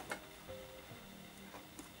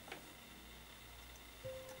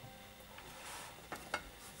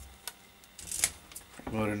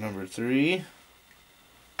 Motor number 3.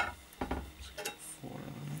 Let's get 4 on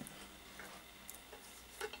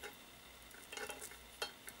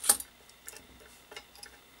it.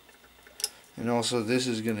 And also this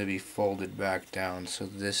is going to be folded back down, so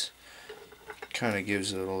this kind of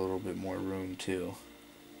gives it a little bit more room too.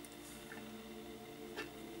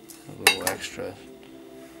 A little extra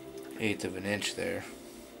 1/8 of an inch there.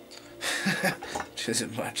 Which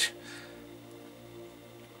isn't much.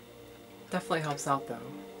 Definitely helps out though.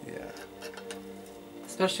 Yeah.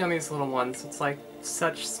 Especially on these little ones. It's like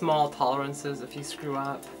such small tolerances. If you screw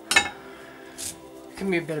up, it can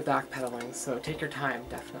be a bit of backpedaling, so take your time,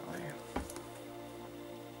 definitely.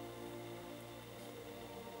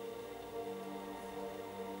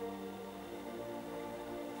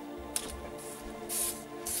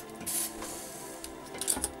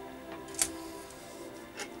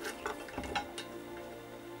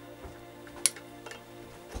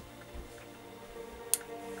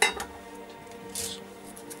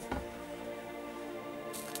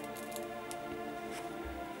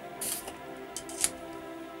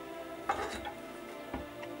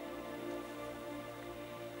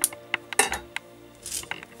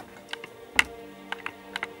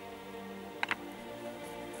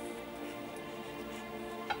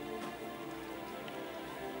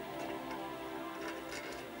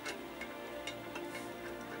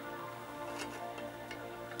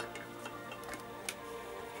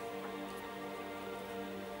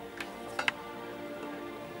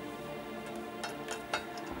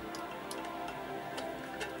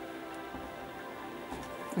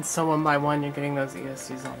 And so one by one, you're getting those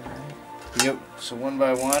ESCs on there, right? Yep, so one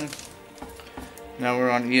by one. Now we're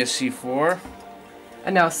on ESC 4.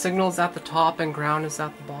 And now signal's at the top and ground is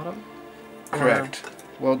at the bottom? Correct.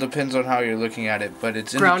 Well, it depends on how you're looking at it, but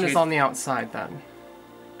it's ground is on the outside then.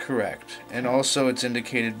 Correct. And also it's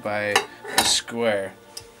indicated by a square.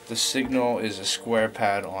 The signal is a square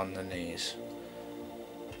pad on the naze.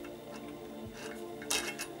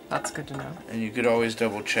 That's good to know. And you could always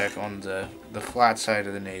double check on the flat side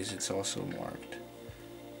of the naze, it's also marked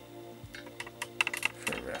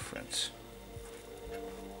for reference.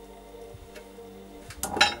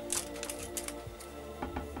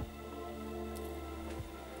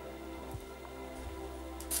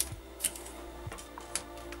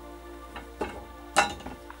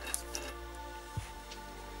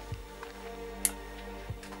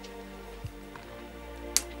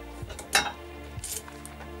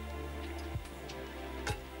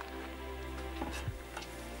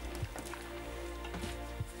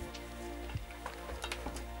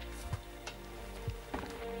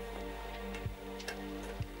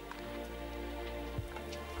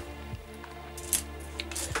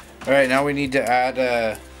 Alright, now we need to add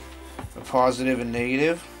a positive and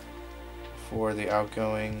negative for the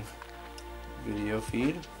outgoing video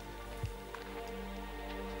feed.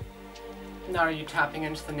 Now are you tapping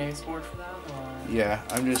into the naze board for that? Or? Yeah,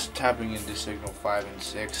 I'm just tapping into signal 5 and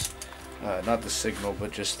 6. Not the signal,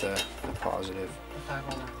 but just the positive. The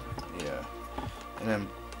 509. Yeah. And then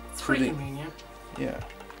it's pretty convenient. Yeah.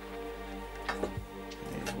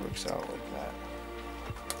 It works out like that.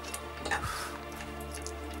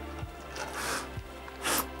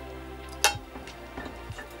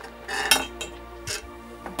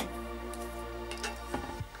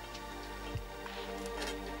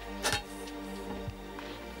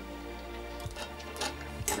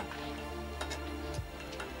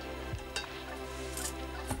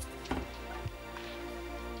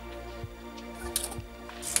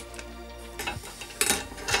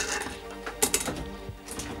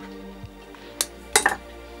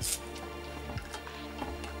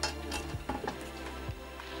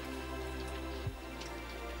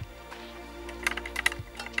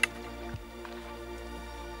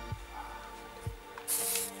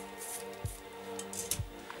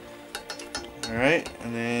 Alright,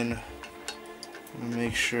 and then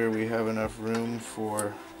make sure we have enough room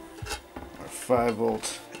for our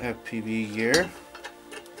 5-volt FPV gear.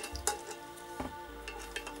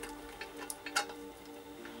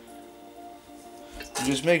 And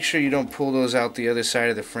just make sure you don't pull those out the other side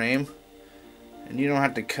of the frame. And you don't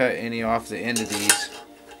have to cut any off the end of these,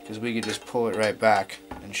 because we could just pull it right back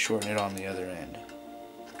and shorten it on the other end.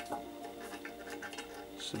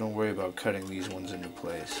 So don't worry about cutting these ones into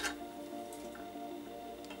place.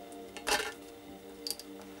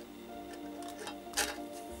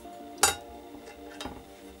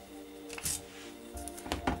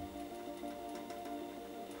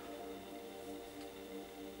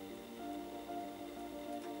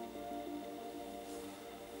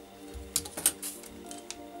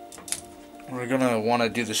 We're going to want to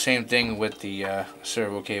do the same thing with the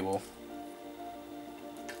servo cable.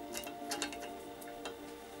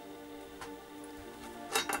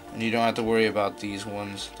 And you don't have to worry about these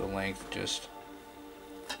ones, the length, just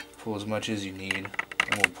pull as much as you need.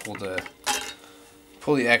 And we'll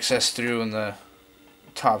pull the excess through in the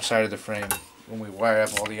top side of the frame when we wire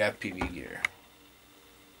up all the FPV gear.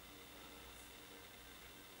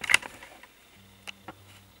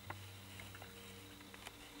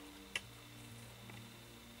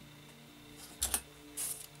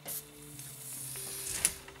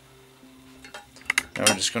 Now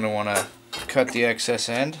we're just going to want to cut the excess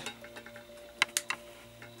end.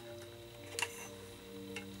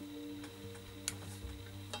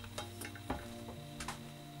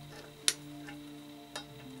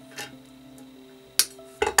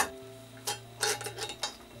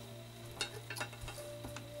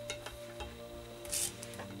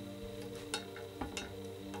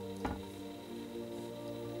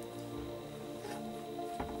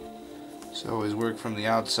 So always work from the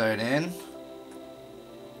outside in.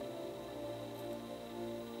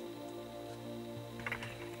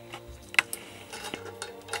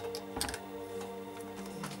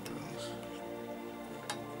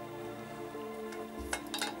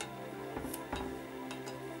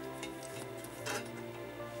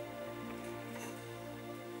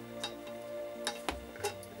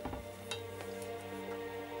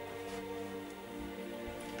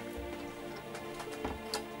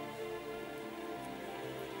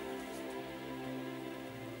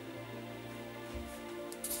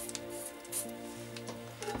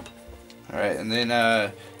 Alright, and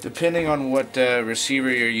then depending on what receiver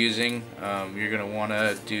you're using, you're going to want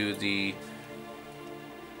to do the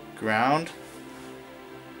ground,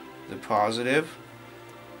 the positive,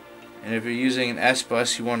 and if you're using an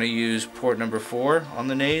S-bus you want to use port number 4 on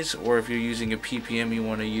the nays, or if you're using a PPM you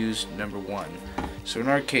want to use number 1. So in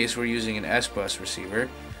our case we're using an S-bus receiver,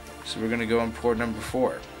 so we're going to go on port number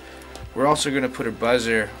 4. We're also going to put a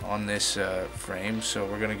buzzer on this frame, so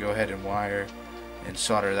we're going to go ahead and wire and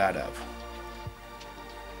solder that up.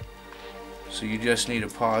 So you just need a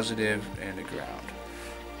positive and a ground.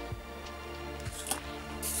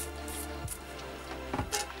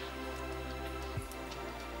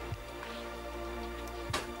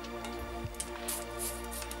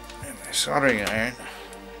 And my soldering iron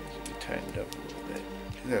needs to be tightened up a little bit.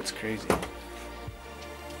 That's crazy. Are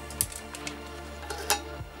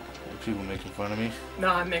people making fun of me? No,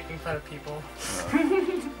 I'm making fun of people.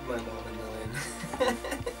 My mom a million.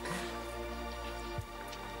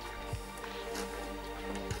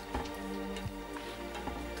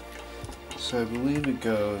 So I believe it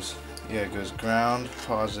goes, yeah, it goes ground,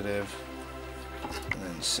 positive, and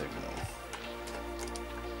then signal.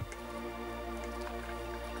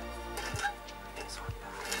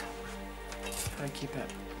 Try to keep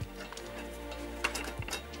it.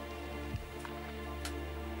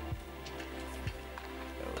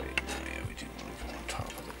 Oh wait, no, yeah, we do want to go on top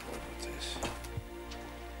of the board with this.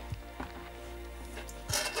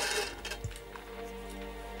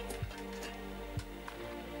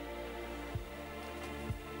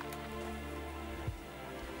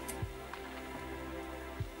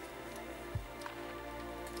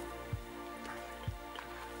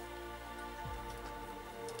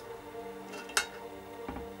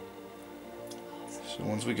 So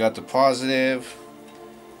once we got the positive,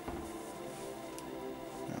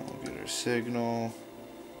 now we'll get our signal.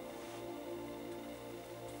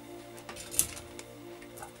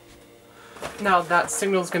 Now that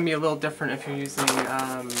signal is going to be a little different if you're using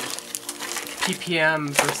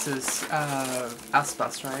PPM versus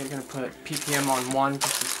S-bus, right? You're going to put PPM on 1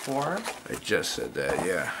 versus 4. I just said that,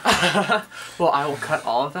 yeah. Well, I will cut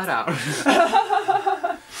all of that out.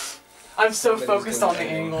 I'm so focused on the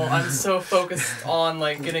angle. I'm so focused on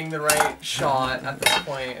like getting the right shot at this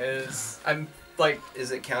point. I'm like.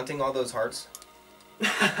 Is it counting all those hearts?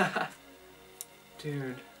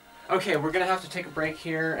 Dude. Okay, we're gonna have to take a break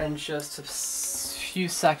here in just a few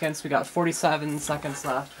seconds. We got 47 seconds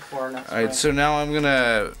left before our next break. Alright, so now I'm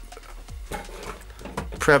gonna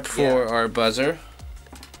prep for our buzzer.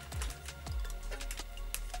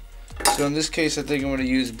 So in this case I think I'm gonna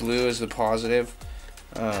use blue as the positive.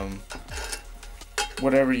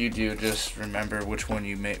 Whatever you do, just remember which one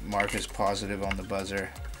you mark as positive on the buzzer.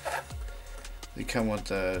 They come with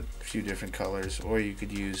a few different colors, or you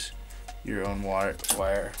could use your own wire.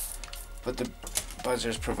 But the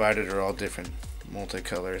buzzers provided are all different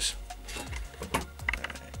multicolors. Alright.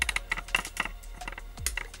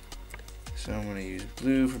 So I'm going to use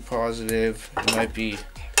blue for positive. It might be...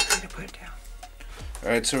 Okay, put it down.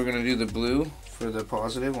 Alright, so we're going to do the blue for the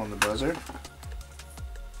positive on the buzzer.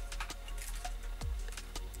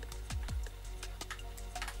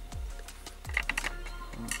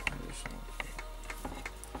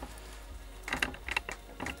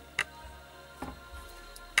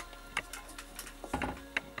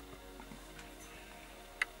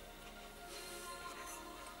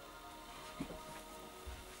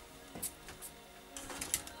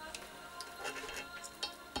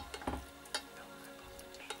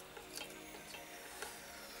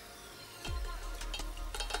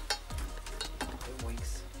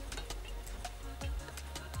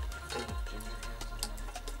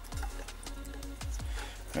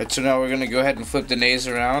 Alright, so now we're going to go ahead and flip the naze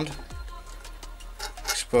around.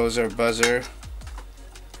 Expose our buzzer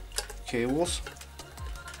cables.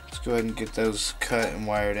 Let's go ahead and get those cut and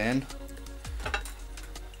wired in.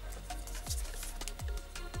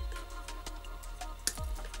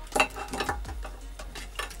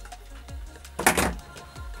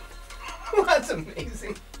 That's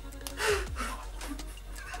amazing.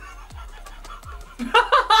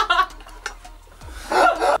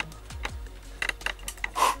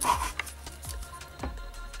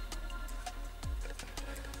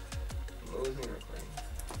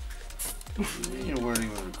 You weren't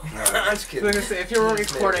even recording. I'm just I kidding. was gonna say, if you were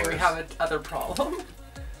Just made it recording, we worse. have another problem.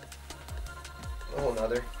 A whole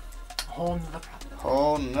nother. Whole nother problem.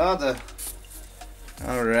 Whole nother.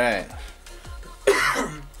 Alright.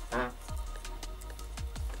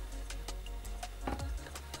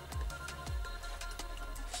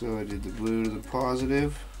 So I did the blue to the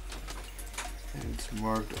positive, and it's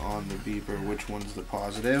marked on the beeper which one's the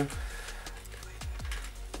positive.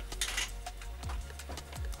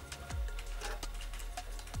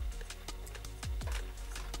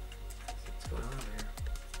 What's going on here?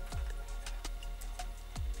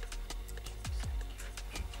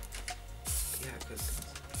 Yeah, because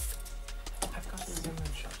I've got the zoom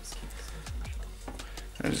in shot. Just keep the zoom in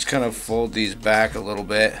shot. I just kind of fold these back a little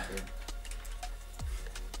bit,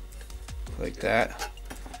 like that.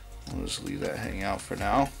 I'll just leave that hang out for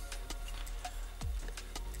now.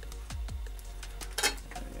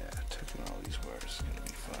 Yeah, taking all these wires is gonna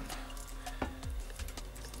be fun.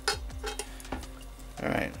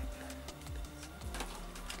 Alright.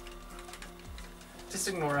 Just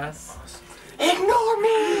ignore us. awesome. Ignore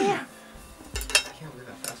me! I can't believe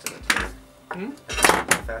how fast it went together. Hmm?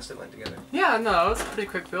 How fast it went together. Yeah, no, it's a pretty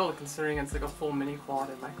quick build considering it's like a full mini quad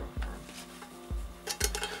and micro farm.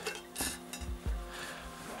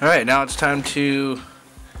 Alright, now it's time to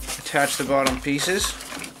attach the bottom pieces.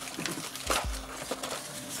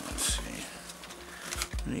 Let's see.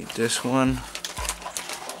 I need this one.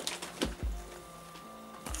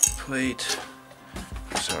 Plate.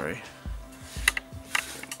 Sorry.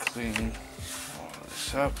 Clean all of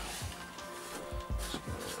this up. Let's get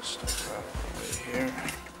all this stuff out of the way here.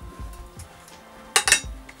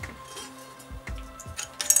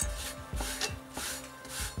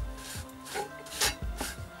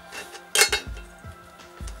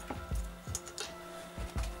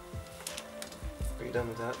 Are you done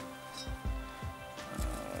with that?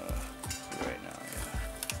 Right now,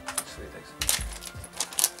 yeah. Sweet, thanks.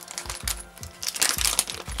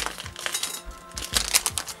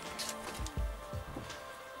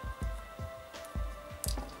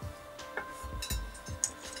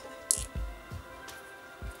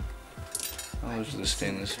 Oh, there's the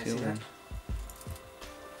stainless Can I see steel that? one.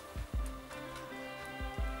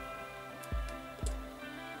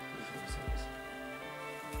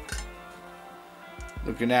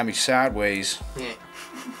 Looking at me sideways. Yeah.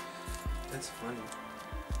 That's funny.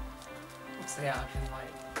 So yeah, I can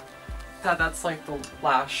like that's like the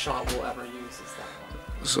last shot we'll ever use is that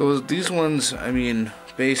one. So these ones, I mean,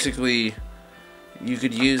 basically, you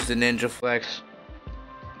could use the Ninja Flex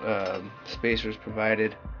spacers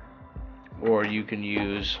provided, or you can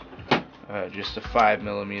use just a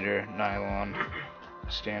 5mm nylon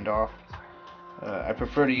standoff. I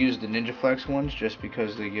prefer to use the Ninja Flex ones just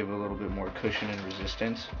because they give a little bit more cushion and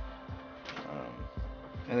resistance,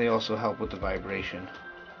 and they also help with the vibration.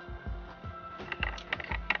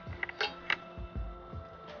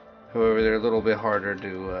 However, they're a little bit harder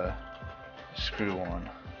to screw on.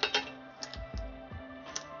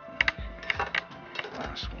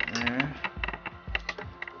 Last one there.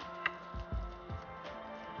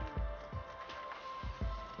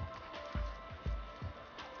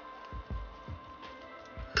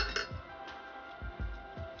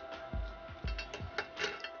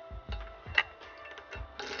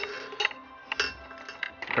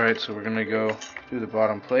 Alright, so we're going to go through the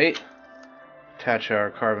bottom plate, attach our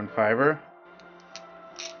carbon fiber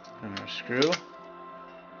and our screw. Go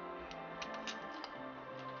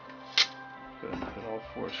ahead and put all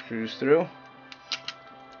 4 screws through.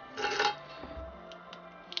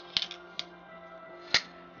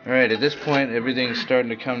 Alright, at this point everything's starting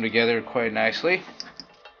to come together quite nicely.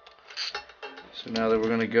 So now that we're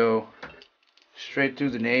going to go straight through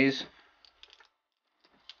the naze,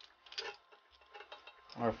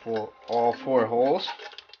 all 4 holes.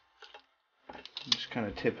 Just kind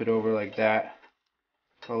of tip it over like that.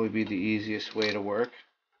 Probably be the easiest way to work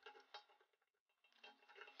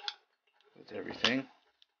with everything.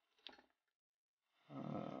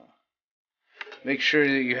 Make sure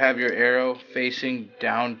that you have your arrow facing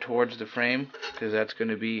down towards the frame, because that's going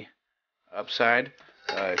to be upside.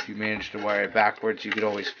 If you manage to wire it backwards, you could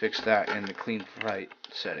always fix that in the CleanFlight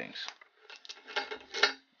settings.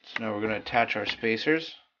 So now we're going to attach our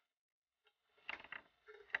spacers.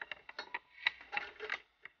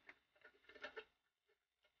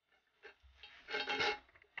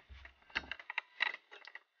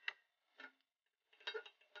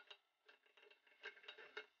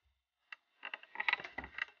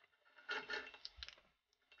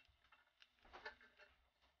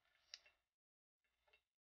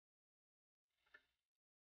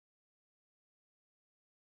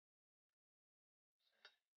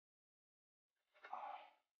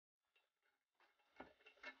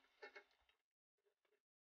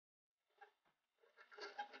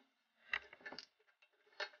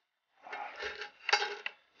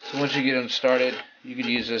 So once you get them started, you could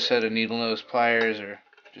use a set of needle nose pliers or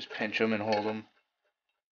just pinch them and hold them.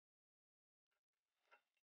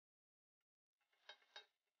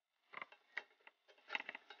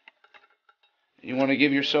 You want to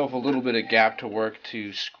give yourself a little bit of gap to work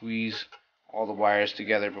to squeeze all the wires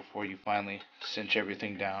together before you finally cinch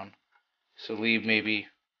everything down. So leave maybe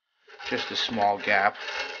just a small gap.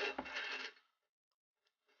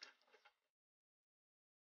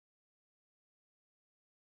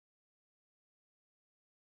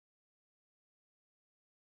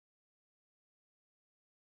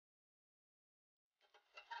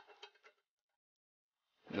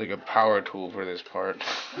 Like a power tool for this part.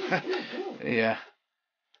 Yeah.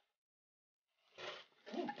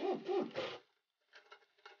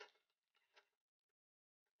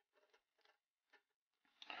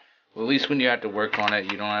 Well, at least when you have to work on it,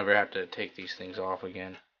 you don't ever have to take these things off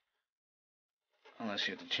again. Unless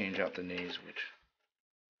you have to change out the nays, which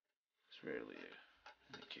is rarely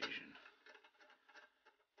an occasion.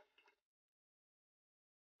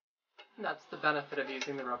 That's the benefit of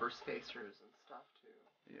using the rubber spacers and stuff too.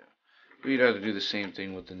 Yeah. But you'd have to do the same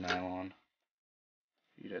thing with the nylon.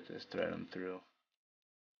 You'd have to thread them through.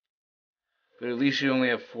 But at least you only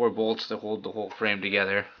have 4 bolts to hold the whole frame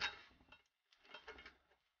together.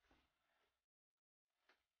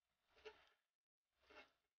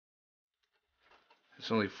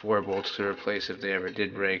 It's only 4 bolts to replace if they ever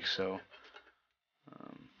did break, so...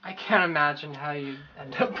 I can't imagine how you'd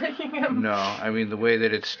end up breaking them. No, I mean the way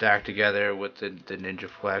that it's stacked together with the Ninja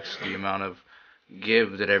Flex, the amount of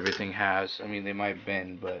give that everything has. I mean, they might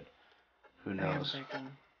bend, but who knows?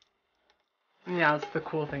 Yeah, that's the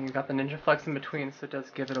cool thing. You've got the Ninja Flex in between, so it does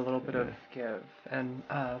give it a little bit of give and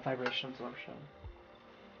vibration absorption.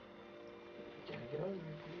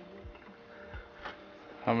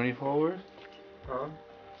 How many forward? Huh?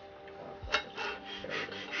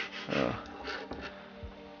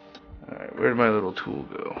 Alright, where'd my little tool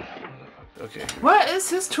go? Okay. What is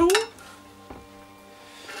his tool?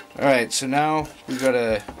 Alright, so now we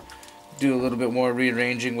gotta do a little bit more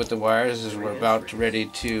rearranging with the wires as we're about ready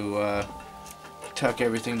to tuck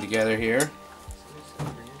everything together here.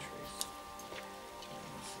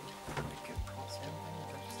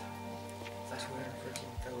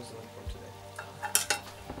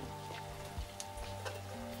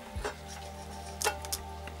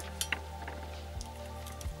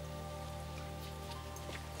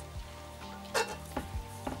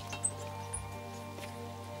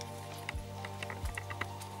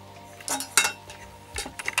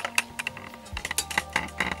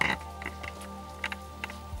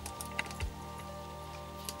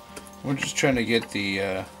 We're just trying to get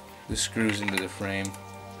the screws into the frame.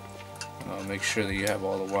 Make sure that you have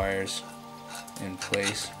all the wires in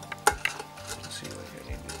place. Let's see, like I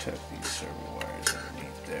need to tuck these servo wires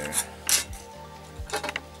underneath there.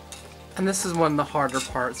 And this is one of the harder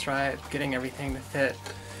parts, right? Getting everything to fit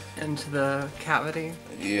into the cavity.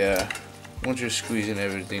 Yeah, once you're squeezing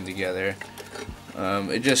everything together,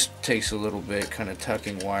 it just takes a little bit, kind of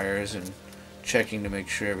tucking wires and checking to make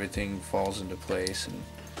sure everything falls into place and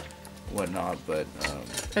whatnot, but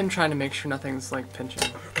and trying to make sure nothing's like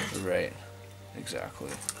pinching. Right, exactly.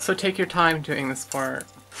 So take your time doing this part.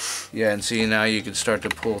 Yeah, and see now you can start to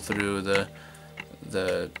pull through the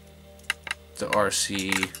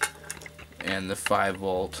RC and the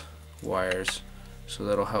 5-volt wires, so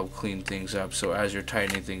that'll help clean things up. So as you're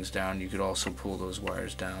tightening things down, you could also pull those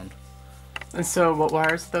wires down. And so what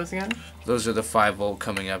wires are those again? Those are the 5-volt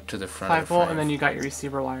coming up to the front. 5-volt, and then you got your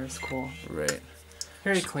receiver wires. Cool. Right.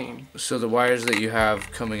 Very clean. So the wires that you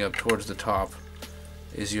have coming up towards the top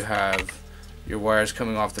is you have your wires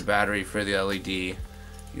coming off the battery for the LED, you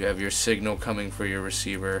have your signal coming for your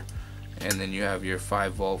receiver, and then you have your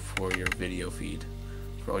 5-volt for your video feed,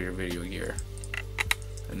 for all your video gear.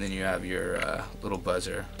 And then you have your little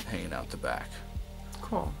buzzer hanging out the back.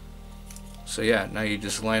 Cool. So yeah, now you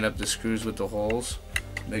just line up the screws with the holes,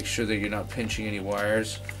 Make sure that you're not pinching any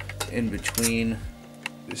wires in between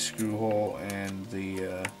the screw hole and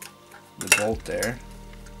the bolt there.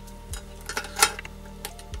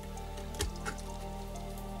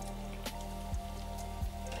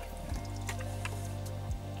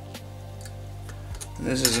 And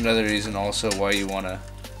this is another reason also why you want to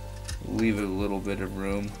leave a little bit of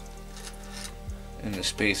room in the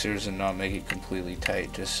spacers and not make it completely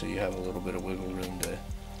tight, just so you have a little bit of wiggle room to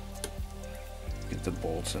get the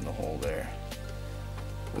bolts in the hole there.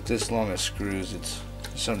 With this long of screws, it's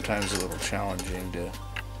sometimes a little challenging to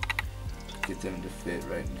get them to fit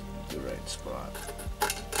right in the right spot.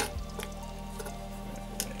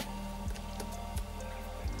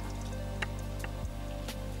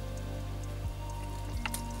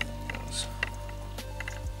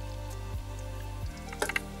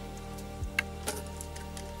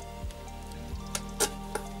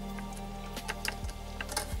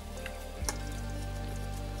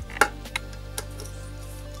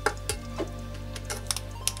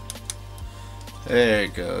 There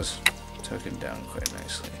it goes, tucking down quite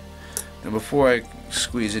nicely. Now before I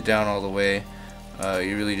squeeze it down all the way,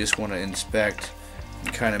 you really just want to inspect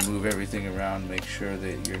and kind of move everything around, make sure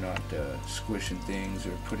that you're not squishing things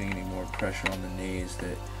or putting any more pressure on the nays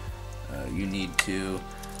that you need to,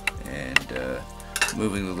 and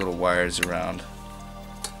moving the little wires around.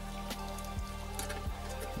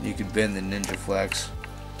 You can bend the Ninja Flex,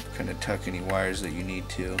 kind of tuck any wires that you need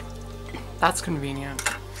to. That's convenient.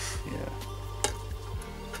 Yeah.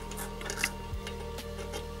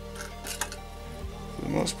 For the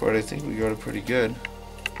most part, I think we got it pretty good.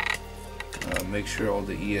 Make sure all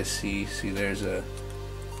the ESC, see there's a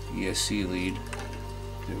ESC lead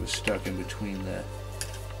that was stuck in between the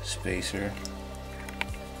spacer.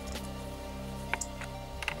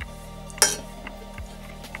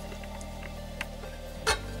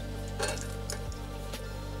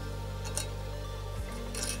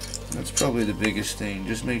 That's probably the biggest thing.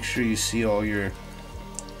 Just make sure you see all the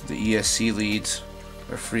ESC leads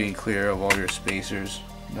are free and clear of all your spacers.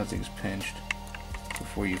 Nothing's pinched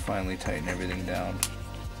before you finally tighten everything down.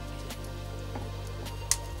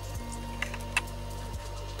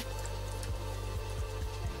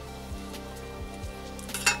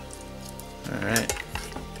 Alright.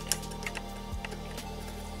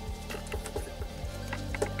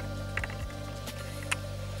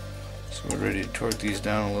 So we're ready to torque these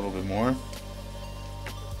down a little bit more.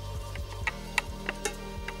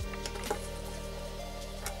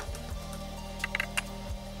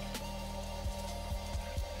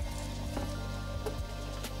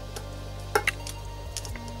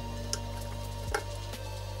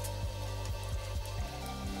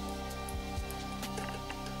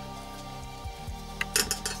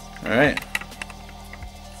 Alright,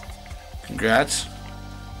 congrats.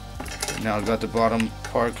 Now I've got the bottom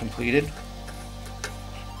part completed.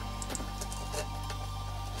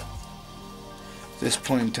 At this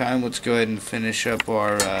point in time, let's go ahead and finish up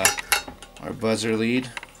our buzzer lead.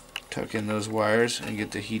 Tuck in those wires and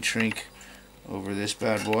get the heat shrink over this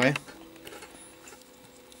bad boy.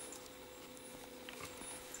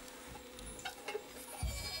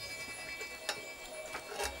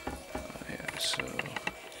 So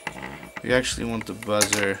we actually want the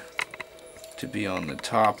buzzer to be on the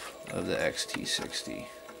top of the XT60.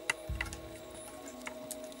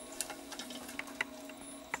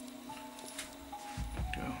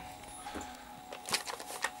 Go.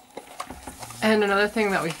 And another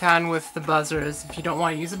thing that we found with the buzzer is if you don't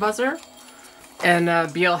want to use a buzzer, in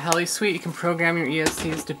BL Heli Suite you can program your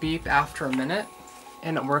ESCs to beep after a minute,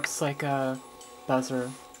 and it works like a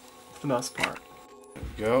buzzer for the most part. There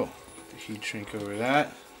we go. The heat shrink over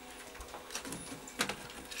that.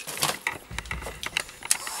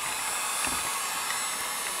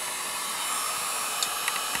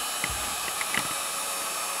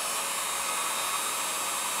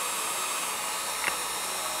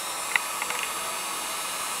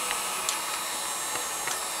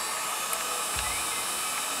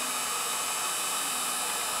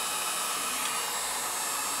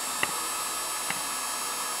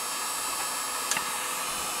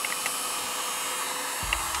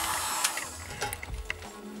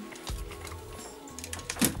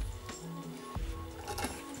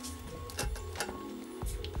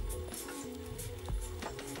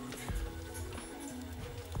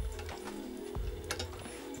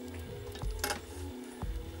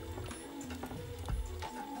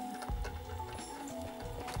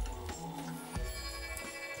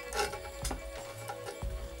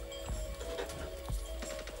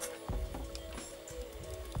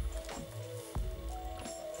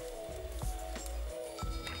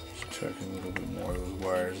 Tuck a little bit more of those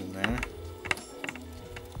wires in there.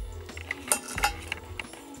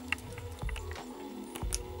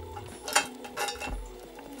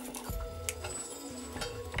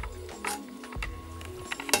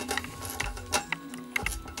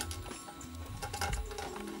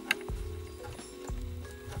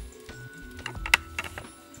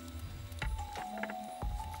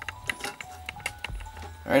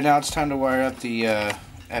 Alright, now it's time to wire up the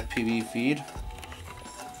FPV feed.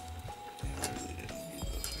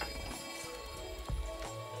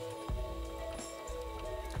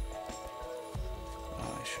 Oh,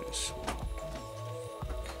 I should have swapped.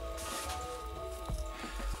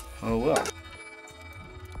 Oh well.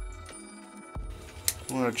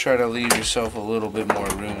 I'm going to try to leave yourself a little bit more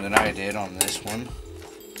room than I did on this one.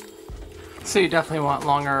 So you definitely want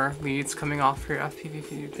longer leads coming off for your FPV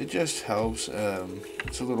feed? It just helps.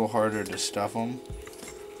 It's a little harder to stuff them,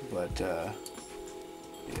 but yeah.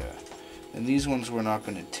 And these ones we're not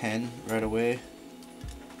going to 10 right away.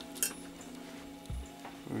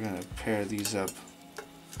 We're going to pair these up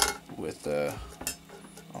with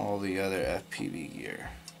all the other FPV gear.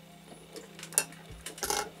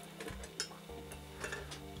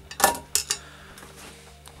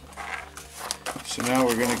 So now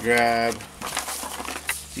we're going to grab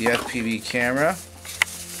the FPV camera,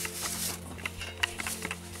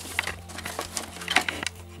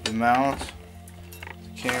 the mount, the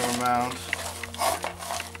camera mount,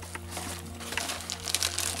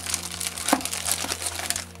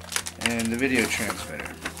 and the video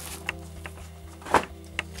transmitter.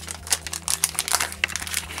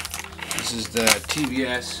 This is the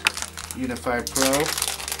TBS Unify Pro.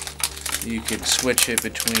 You can switch it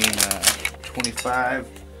between 25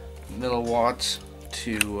 milliwatts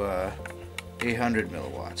to 800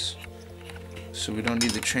 milliwatts. So we don't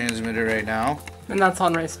need the transmitter right now. And that's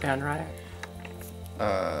on race band, right?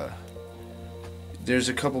 There's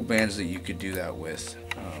a couple bands that you could do that with,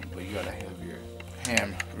 but you gotta have your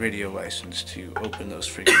ham radio license to open those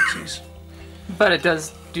frequencies. But it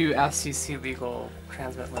does do FCC legal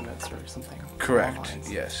transmit limits or something. Correct,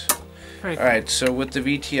 yes. Very cool. Alright, so with the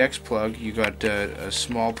VTX plug, you got a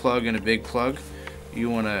small plug and a big plug. You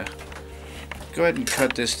want to go ahead and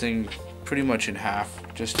cut this thing pretty much in half,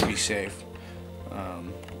 just to be safe.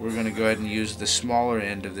 We're going to go ahead and use the smaller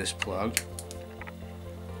end of this plug.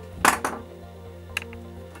 And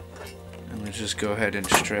let's just go ahead and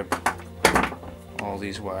strip all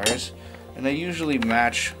these wires. And I usually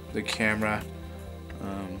match the camera,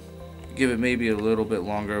 give it maybe a little bit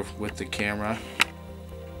longer with the camera.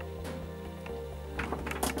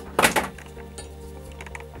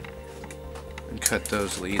 Cut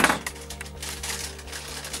those leads.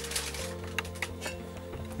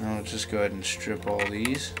 Now let's just go ahead and strip all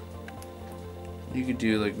these. You could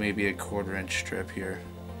do like maybe a 1/4 inch strip here.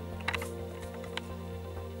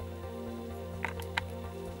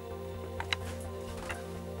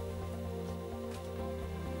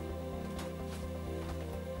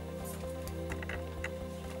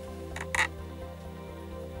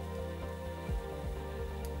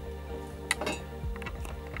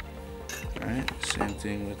 Alright, same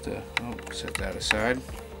thing with the, set that aside.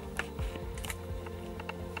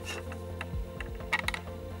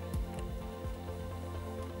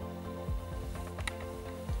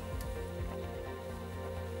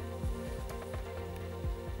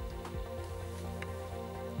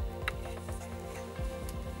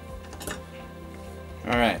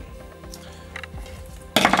 Alright,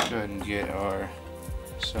 let's go ahead and get our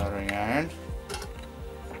soldering iron.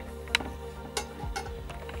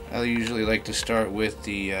 I usually like to start with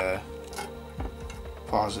the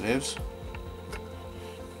positives.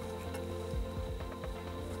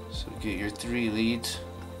 So get your 3 leads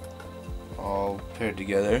all paired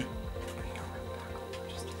together.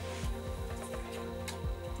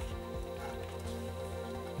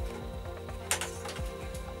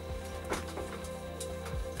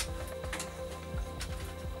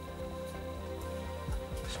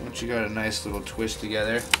 So once you got a nice little twist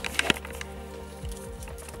together,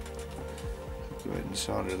 go ahead and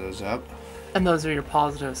solder those up. And those are your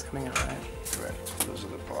positives coming out, right? Correct. Those are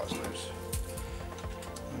the positives.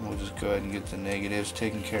 And we'll just go ahead and get the negatives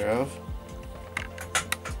taken care of.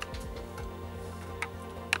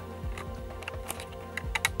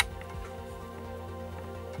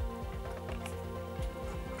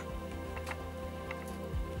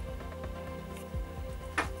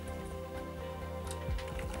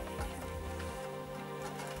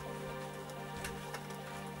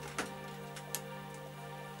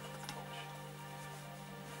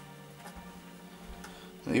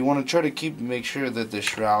 You want to try to make sure that the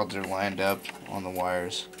shrouds are lined up on the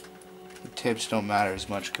wires. The tips don't matter as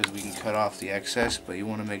much because we can cut off the excess, but you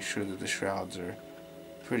want to make sure that the shrouds are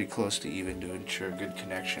pretty close to even to ensure good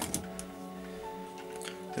connection.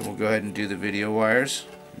 Then we'll go ahead and do the video wires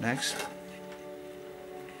next.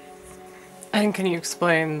 And can you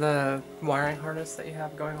explain the wiring harness that you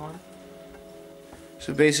have going on?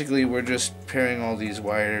 So basically we're just pairing all these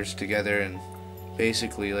wires together and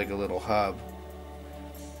basically like a little hub.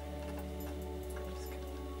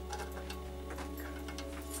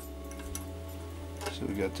 So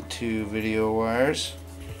we got the 2 video wires.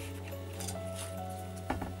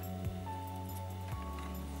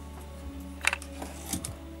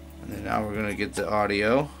 And then now we're going to get the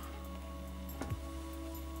audio.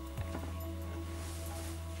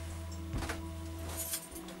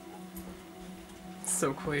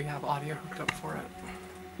 So cool you have audio hooked up for it.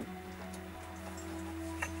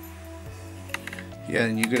 Yeah,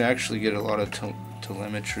 and you could actually get a lot of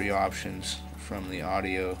telemetry options from the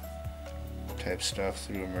audio type stuff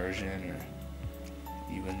through immersion or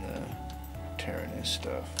even the Teranis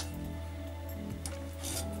stuff.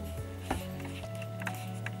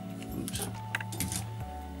 Oops.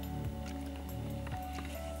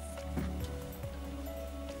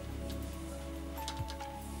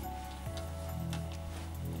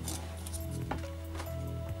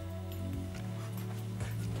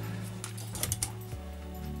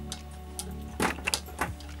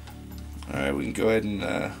 Alright, we can go ahead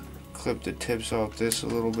and clip the tips off this a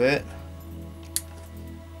little bit.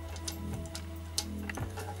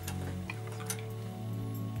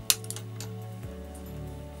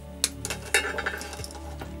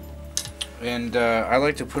 And I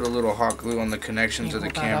like to put a little hot glue on the connections of the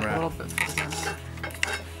camera.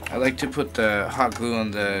 I like to put the hot glue on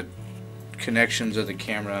the connections of the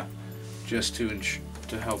camera just to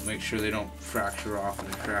help make sure they don't fracture off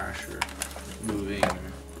and crash or moving.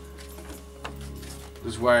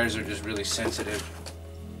 Those wires are just really sensitive.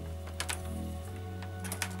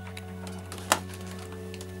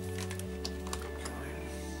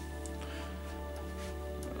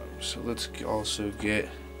 So let's also get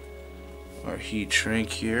our heat shrink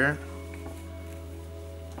here.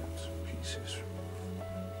 Some pieces.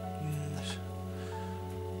 Yes.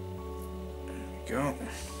 There we go.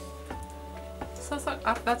 So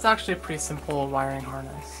that's actually a pretty simple wiring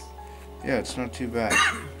harness. Yeah, it's not too bad.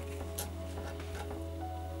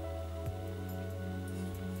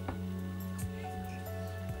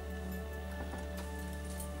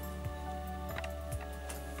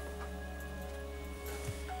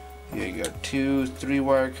 Yeah, you got 2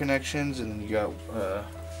 3-wire connections, and then you got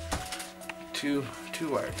 2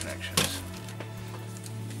 2-wire connections.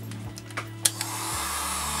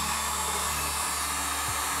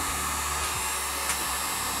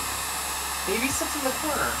 Baby sits in the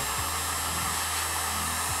corner.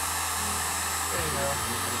 There you go.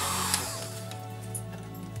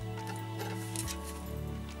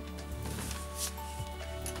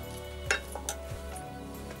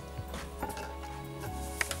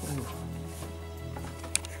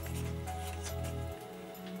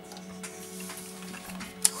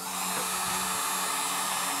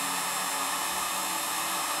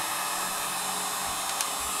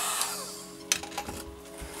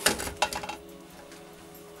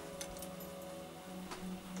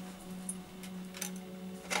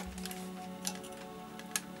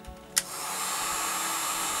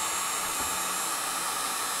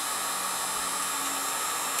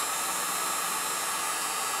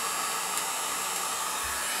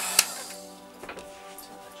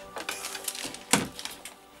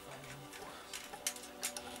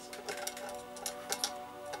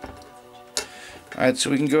 Alright,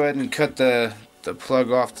 so we can go ahead and cut the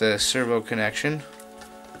plug off the servo connection.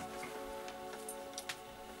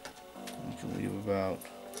 You can leave about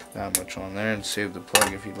that much on there and save the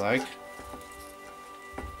plug if you'd like.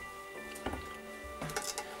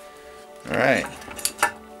 Alright.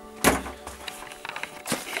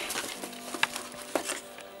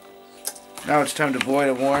 Now it's time to void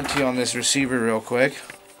a warranty on this receiver real quick.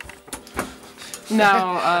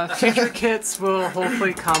 Now, future kits will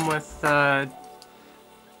hopefully come with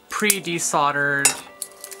pre-desoldered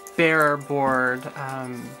bare board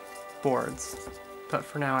boards, but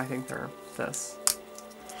for now I think they're this.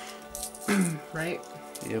 Right?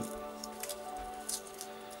 Yep.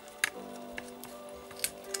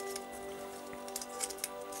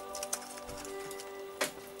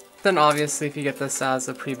 Then obviously if you get this as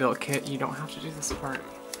a pre-built kit, you don't have to do this part.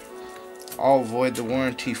 I'll void the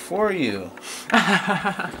warranty for you.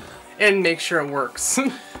 And make sure it works.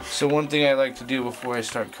 So one thing I like to do before I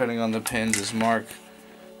start cutting on the pins is mark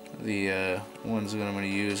the ones that I'm going to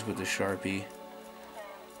use with the Sharpie.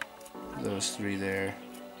 Those 3 there.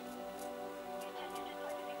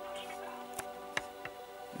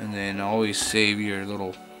 And then always save your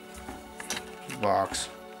little box.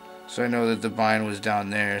 So I know that the bind was down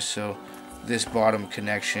there, so this bottom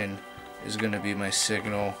connection is going to be my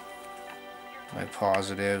signal, my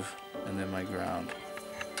positive, and then my ground.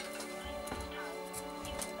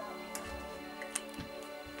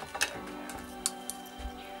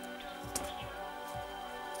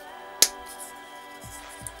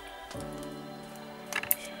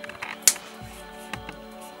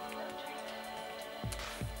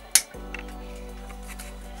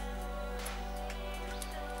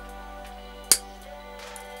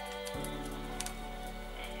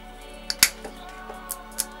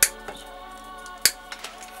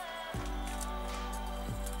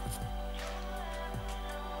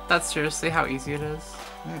 That's seriously how easy it is.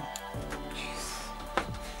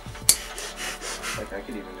 Like I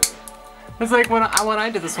could even do it. It's like when I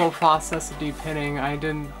did this whole process of depinning, I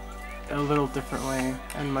did a little differently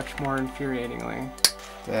and much more infuriatingly.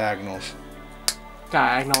 Diagonals.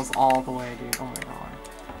 Diagonals all the way, dude. Oh my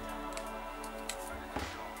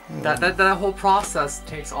god. That whole process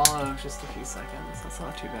takes all of just a few seconds. That's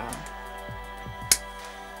not too bad.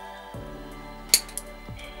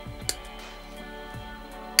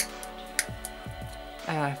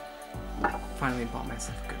 And I finally bought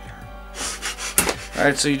myself a good pair.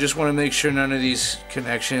 Alright, so you just want to make sure none of these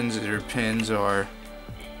connections or pins are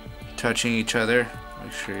touching each other.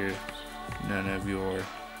 Make sure none of your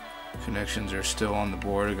connections are still on the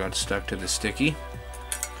board or got stuck to the sticky.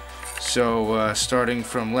 So starting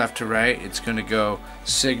from left to right, it's going to go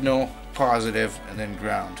signal, positive, and then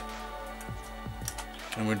ground.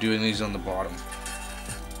 And we're doing these on the bottom.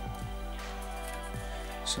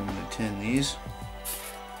 So I'm going to tin these.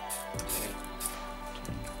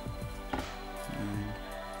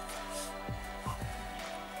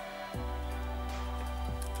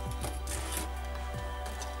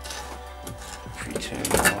 10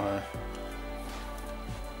 more.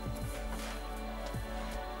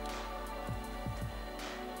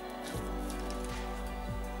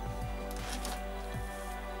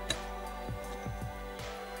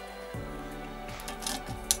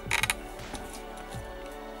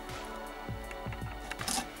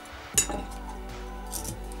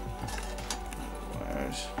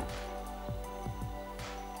 Wires.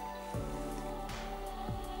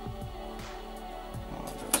 Oh,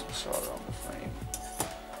 it doesn't solder on the frame.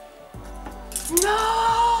 No!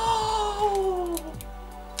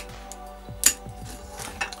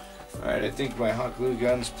 Alright, I think my hot glue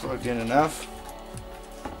gun's plugged in enough.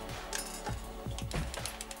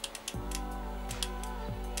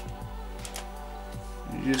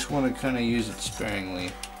 You just want to kind of use it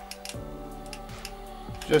sparingly.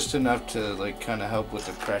 Just enough to like kind of help with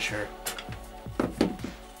the pressure.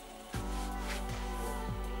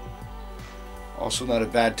 Also not a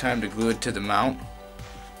bad time to glue it to the mount.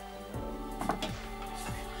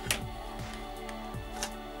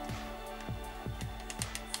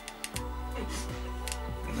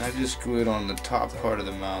 I just glue it on the top part of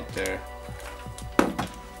the mount there.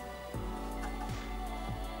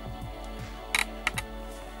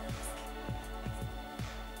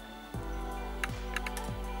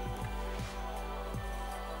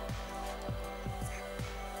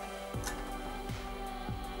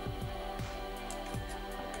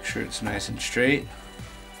 Make sure it's nice and straight.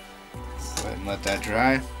 Go ahead and let that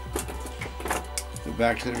dry. Go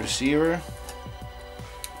back to the receiver.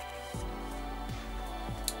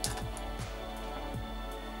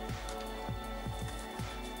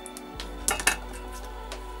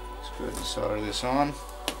 Go ahead and solder this on.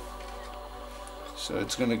 So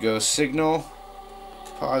it's going to go signal,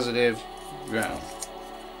 positive, ground.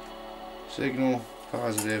 Signal,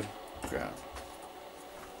 positive, ground.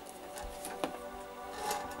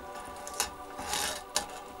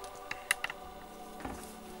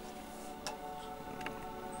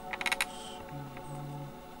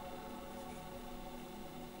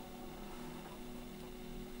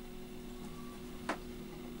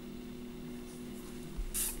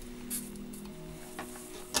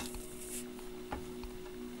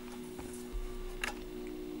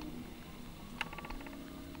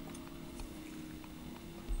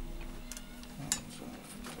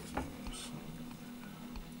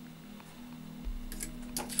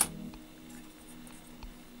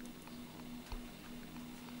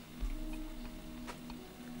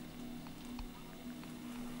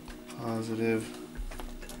 Positive.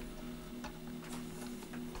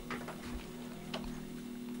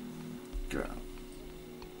 Ground.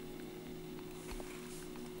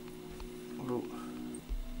 Whoa.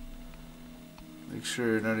 Make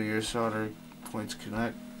sure none of your solder points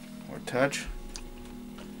connect or touch.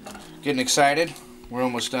 Getting excited. We're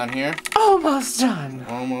almost done here. Almost done.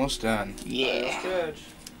 Almost done. Yeah. Good.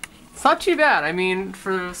 It's not too bad. I mean,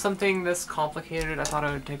 for something this complicated, I thought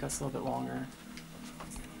it would take us a little bit longer.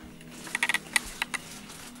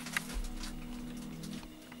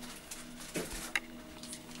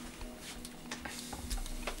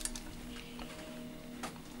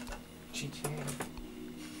 GTA.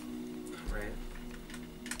 Right.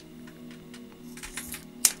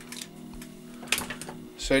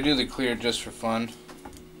 So I do the clear just for fun.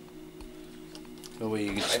 That way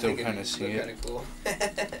you can still kind of see it. Kind of cool.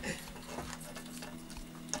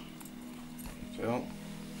 Go.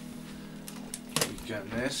 We've got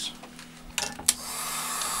this.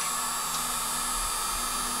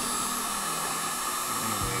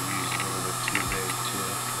 Maybe it's a little bit too big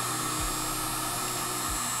too.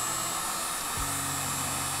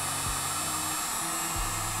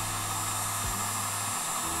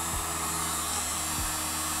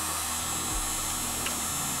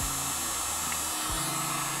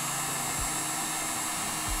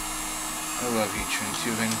 love heat shrink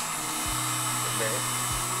tubing. Okay.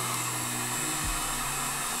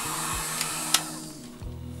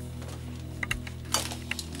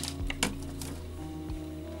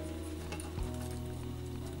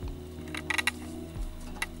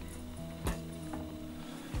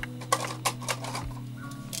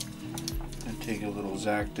 Take a little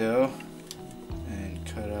X-Acto and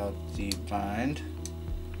cut out the bind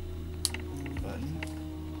button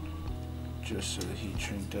just so the heat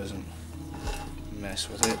shrink doesn't mess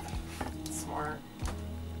with it. Smart.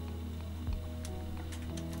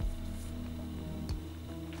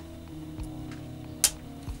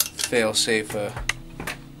 Fail safe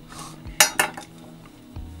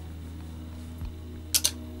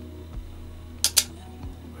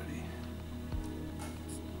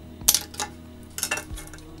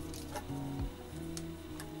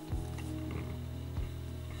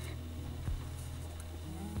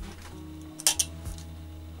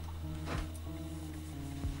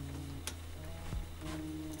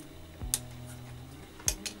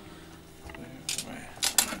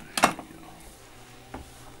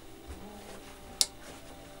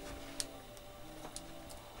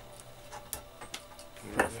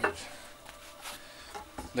Perfect.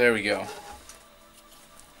 There we go.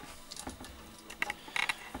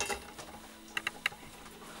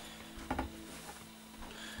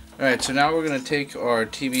 Alright, so now we're going to take our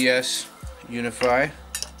TBS Unify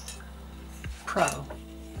Pro.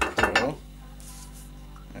 Pro,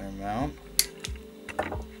 our mount.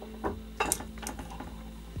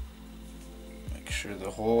 Make sure the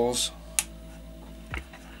holes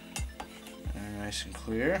are nice and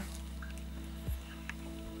clear.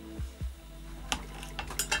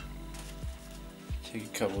 Take a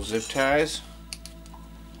couple zip ties.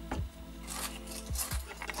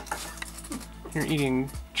 You're eating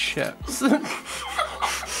chips. I'm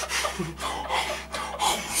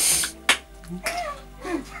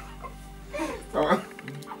sorry.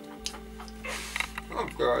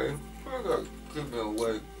 I gotta keep me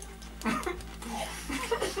awake.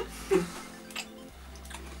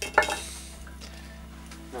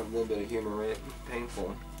 Have a little bit of humor, right?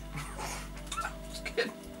 Painful. Just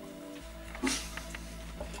kidding.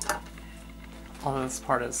 Although this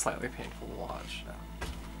part is slightly painful to watch.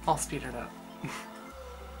 I'll speed it up.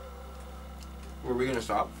 Were we gonna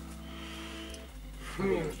stop? Are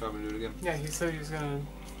we gonna stop and do it again? Yeah, he said he was gonna.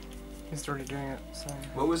 He's already doing it, so.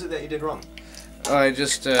 What was it that you did wrong? I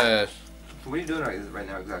just What are you doing right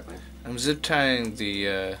now exactly? I'm zip tying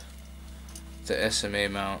the SMA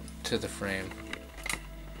mount to the frame.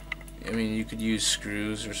 I mean, you could use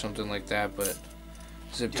screws or something like that, but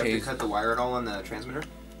zip Do you have tape. to cut the wire at all on the transmitter?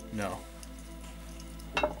 No,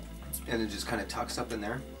 And it just kind of tucks up in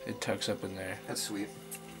there? it tucks up in there. That's sweet.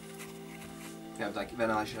 You have like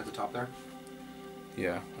ventilation at the top there?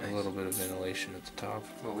 Yeah, Nice. a little bit of ventilation at the top.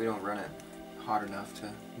 Well, we don't run it hot enough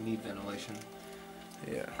to need ventilation.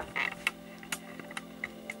 Yeah.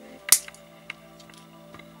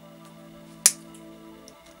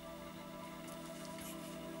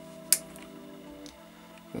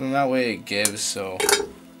 And that way it gives, so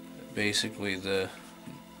basically the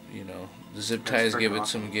zip ties give it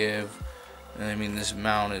some give. And I mean, this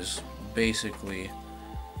mount is basically,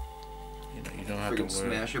 you don't have to Freaking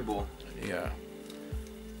worry. smashable. Yeah.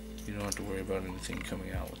 You don't have to worry about anything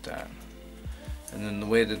coming out with that. And then the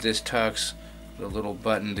way that this tucks, the little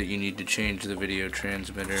button that you need to change the video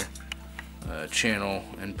transmitter, channel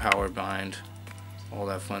and power bind, all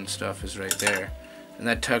that fun stuff is right there. And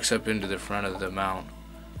that tucks up into the front of the mount.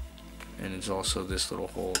 And it's also this little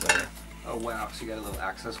hole there. Oh wow, so you got a little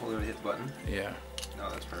access holder to hit the button? Yeah. Oh,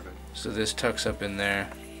 that's perfect. So this tucks up in there,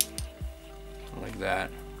 like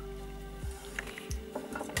that.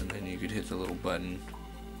 And then you could hit the little button.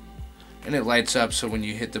 And it lights up, so when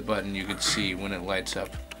you hit the button, you could see when it lights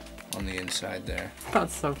up on the inside there.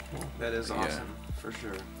 That's so cool. That is awesome, for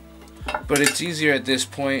sure. But it's easier at this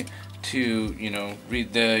point to,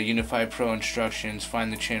 read the Unify Pro instructions,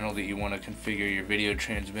 find the channel that you want to configure your video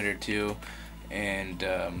transmitter to, and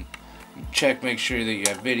make sure that you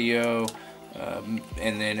have video. And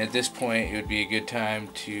then at this point, it would be a good time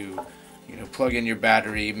to, plug in your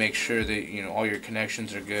battery, make sure that, all your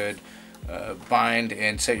connections are good, bind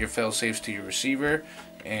and set your fail-safes to your receiver,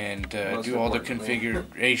 and do all the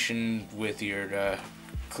configuration with your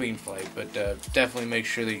CleanFlight. But definitely make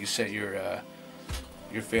sure that you set your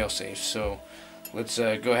fail-safes. So let's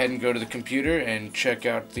go ahead and go to the computer and check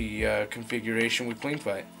out the configuration with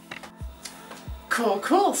CleanFlight.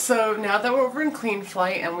 Cool. So now that we're over in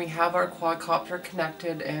CleanFlight and we have our quadcopter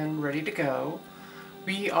connected and ready to go,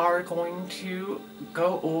 we are going to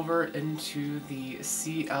go over into the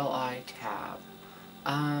CLI tab.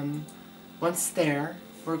 Once there,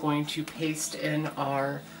 we're going to paste in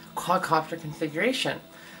our quadcopter configuration.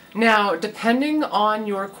 Now, depending on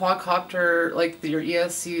your quadcopter, like your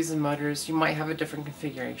ESCs and motors, you might have a different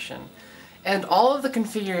configuration. And all of the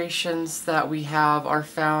configurations that we have are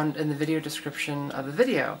found in the video description of the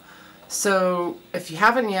video. So if you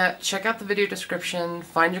haven't yet, check out the video description,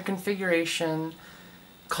 find your configuration,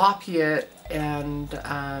 copy it, and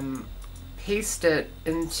paste it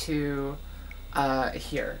into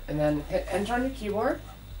here. And then hit enter on your keyboard.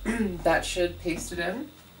 That should paste it in.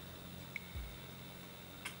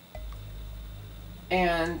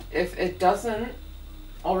 And if it doesn't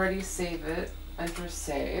already save it, enter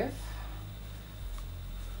save.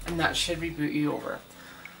 And that should reboot you over.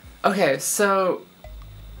 Okay, so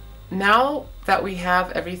now that we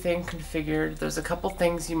have everything configured, there's a couple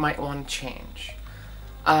things you might want to change.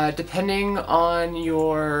 Depending on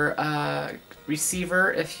your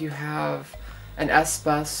receiver, if you have an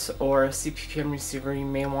S-Bus or a CPPM receiver, you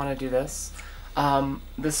may want to do this.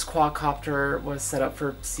 This quadcopter was set up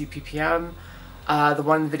for CPPM. The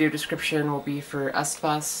one in the video description will be for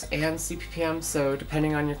S-Bus and CPPM, so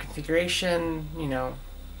depending on your configuration, you know,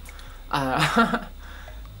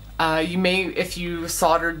 you may, if you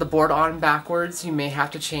soldered the board on backwards, you may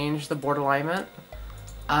have to change the board alignment.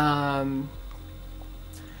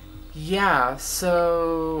 Yeah,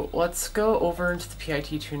 so let's go over into the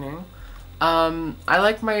PIT tuning. I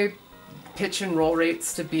like my pitch and roll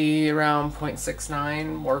rates to be around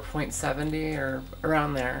 0.69 or 0.70 or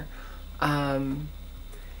around there.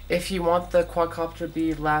 If you want the quadcopter to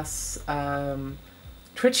be less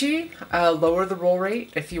twitchy, lower the roll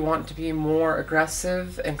rate. If you want to be more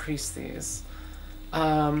aggressive, increase these.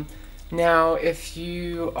 Now, if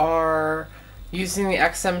you are using the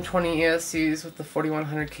XM20 ESCs with the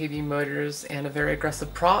 4100 kV motors and a very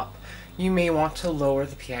aggressive prop, you may want to lower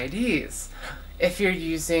the PIDs. If you're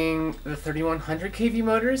using the 3100 kV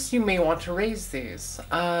motors, you may want to raise these.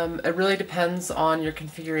 It really depends on your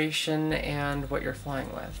configuration and what you're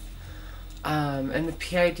flying with. And the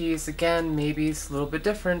PIDs, again, maybe it's a little bit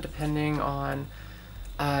different depending on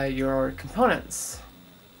your components.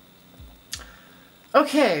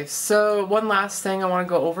 Okay, so one last thing I want to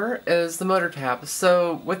go over is the motor tab.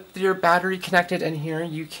 So with your battery connected in here,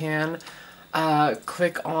 you can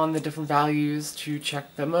click on the different values to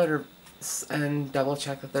check the motor and double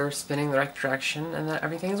check that they're spinning the right direction and that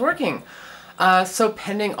everything is working. So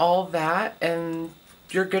pending all that, and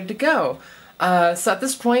you're good to go. So at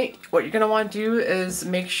this point, what you're going to want to do is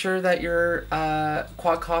make sure that your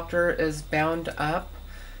quadcopter is bound up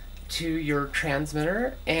to your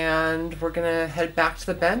transmitter, and we're going to head back to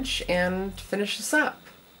the bench and finish this up.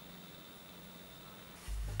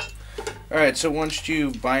 Alright, so once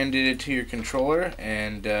you bind it to your controller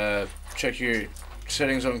and check your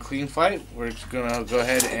settings on CleanFlight, we're going to go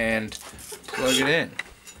ahead and plug it in.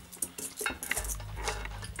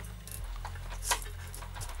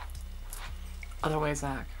 Other way,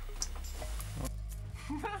 Zach.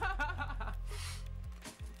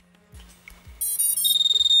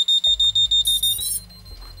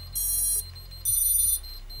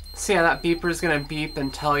 So yeah, that beeper is going to beep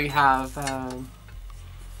until you have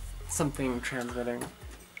something transmitting.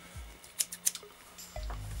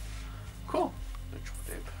 Cool.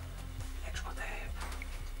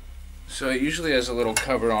 So it usually has a little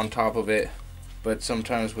cover on top of it, but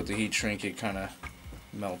sometimes with the heat shrink it kind of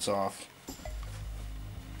melts off.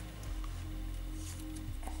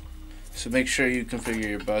 So make sure you configure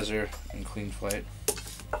your buzzer in CleanFlight.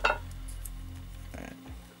 Alright.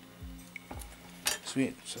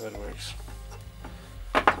 Sweet, so that works.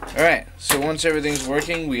 Alright, so once everything's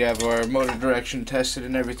working, we have our motor direction tested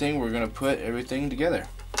and everything, we're going to put everything together.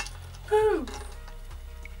 Woo!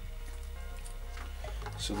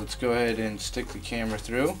 So let's go ahead and stick the camera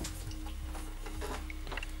through.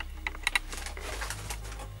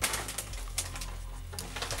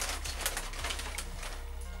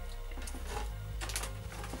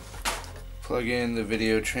 Plug in the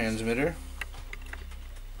video transmitter.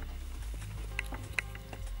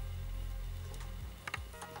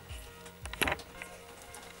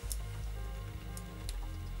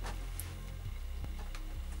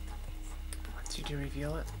 Once you do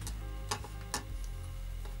reveal it,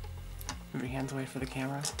 move your hands away for the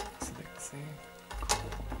camera so they can see.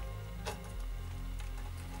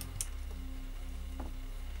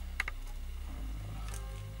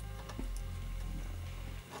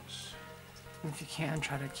 And if you can,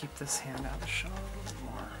 try to keep this hand out of the shot a little bit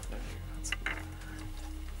more. There you go.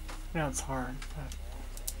 I know it's hard, but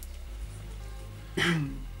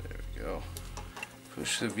There we go.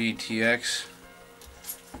 Push the VTX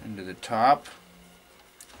into the top.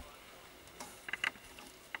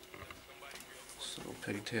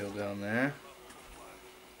 pigtail down there.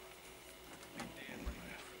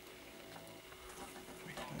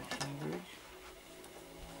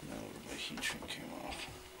 No, my heat shrink came off.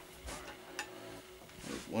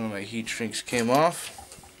 One of my heat shrinks came off.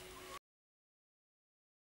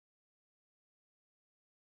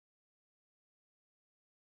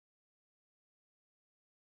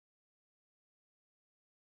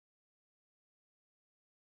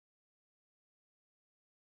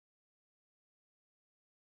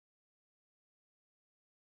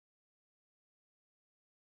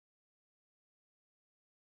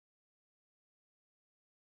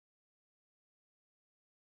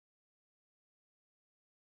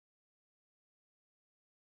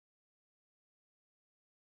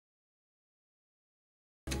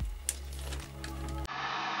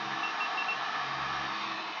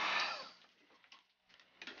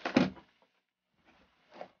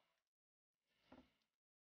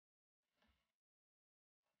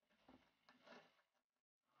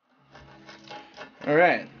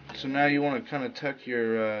 Alright, so now you want to kind of tuck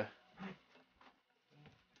your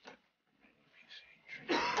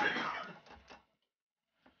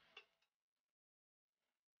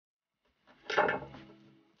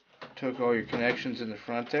tuck all your connections in the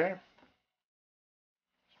front there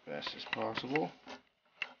as best as possible.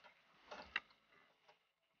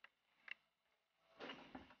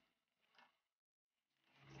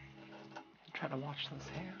 Try to watch this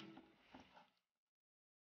hair.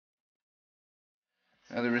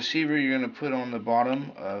 Now the receiver you're going to put on the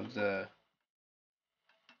bottom of the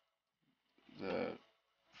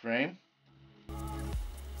frame.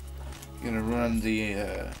 You're going to run the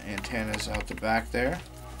antennas out the back there.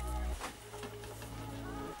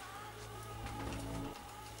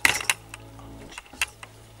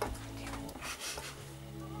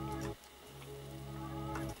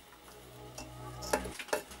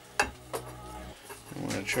 I'm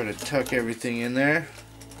going to try to tuck everything in there.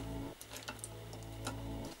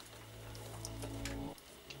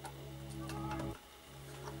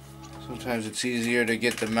 Sometimes it's easier to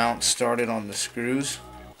get the mount started on the screws.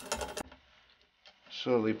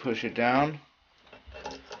 Slowly push it down.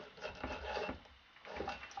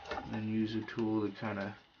 And use a tool to kind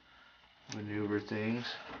of maneuver things.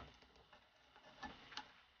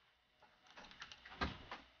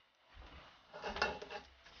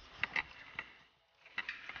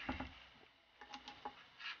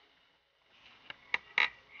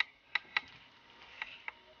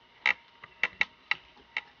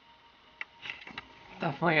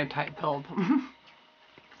 Definitely a tight build.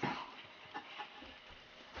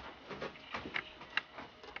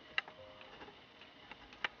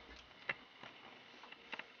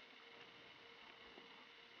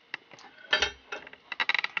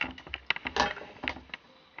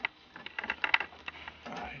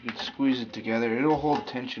 You can squeeze it together. It'll hold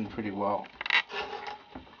tension pretty well.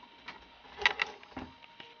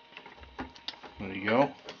 There you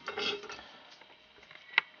go.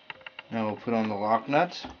 Now we'll put on the lock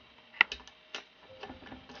nuts.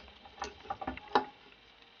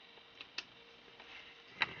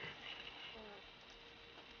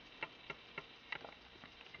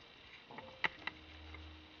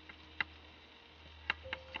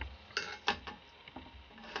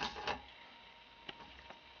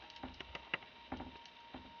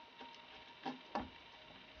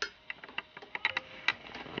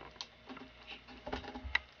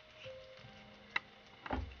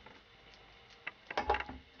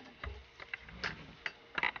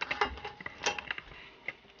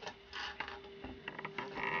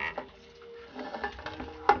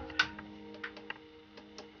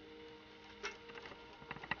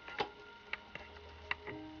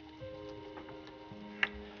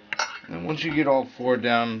 And once you get all four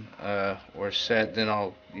down or set, then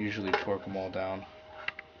I'll usually torque them all down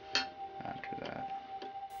after that.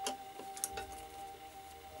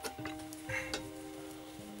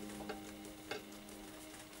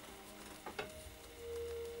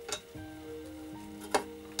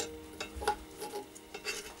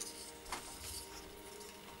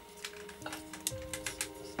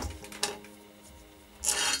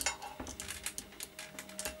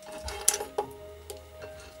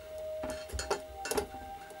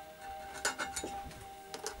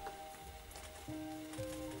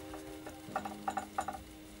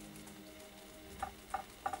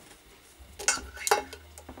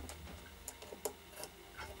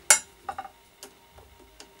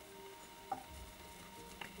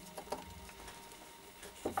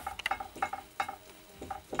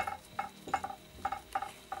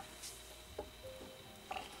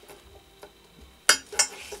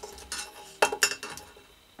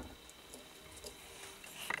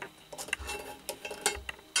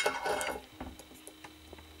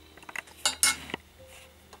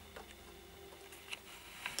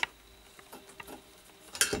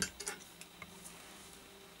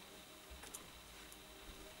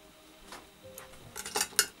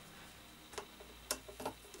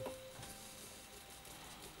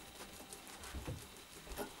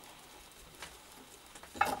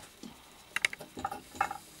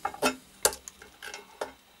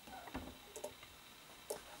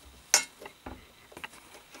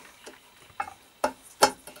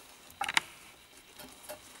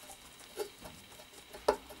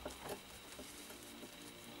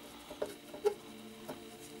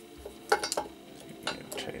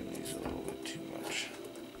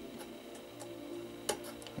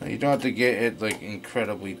 You don't have to get it like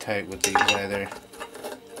incredibly tight with these either.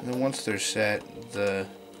 And then once they're set, the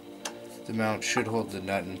mount should hold the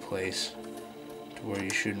nut in place to where you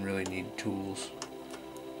shouldn't really need tools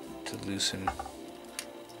to loosen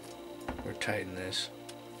or tighten this.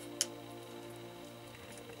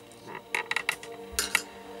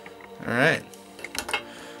 Alright,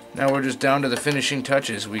 now we're just down to the finishing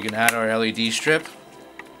touches. We can add our LED strip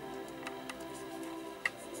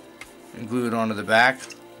and glue it onto the back.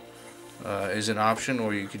 Is an option,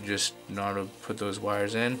 or you could just not put those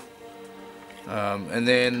wires in. And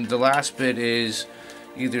then the last bit is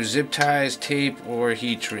either zip ties, tape, or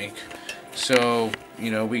heat shrink. So,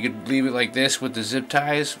 you know, we could leave it like this with the zip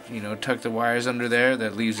ties, you know, tuck the wires under there.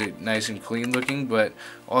 That leaves it nice and clean looking, but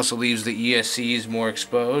also leaves the ESCs more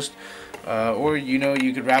exposed. Or, you know,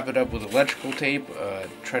 you could wrap it up with electrical tape,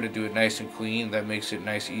 try to do it nice and clean. That makes it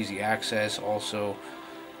nice, easy access. Also,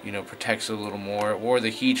 you know, protects it a little more. Or the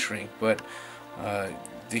heat shrink, but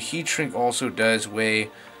the heat shrink also does weigh,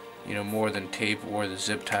 you know, more than tape or the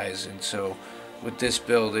zip ties. And so with this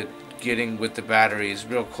build, it getting with the battery is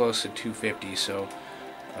real close to 250. So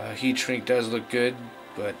heat shrink does look good,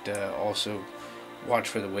 but also watch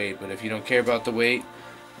for the weight. But if you don't care about the weight,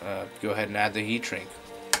 go ahead and add the heat shrink.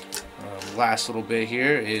 Last little bit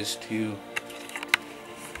here is to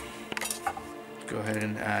go ahead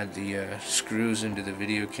and add the screws into the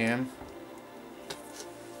video cam.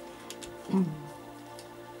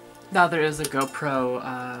 Now there is a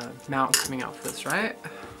GoPro mount coming out for this, right?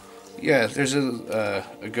 Yeah, there's a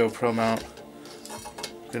GoPro mount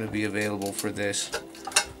going to be available for this.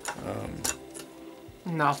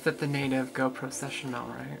 Not fit the native GoPro session mount,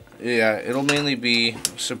 right? Yeah, it'll mainly be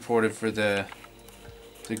supported for the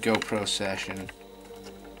GoPro session.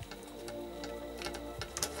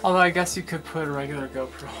 Although I guess you could put a regular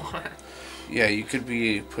GoPro on it. Yeah, you could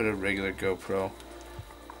put a regular GoPro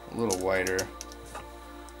a little wider.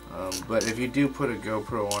 But if you do put a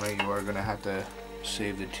GoPro on it, you are going to have to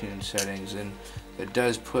save the tune settings, and it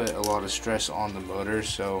does put a lot of stress on the motor.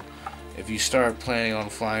 So if you start planning on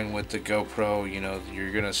flying with the GoPro, you know,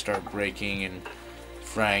 you're going to start braking and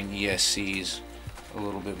frying ESCs a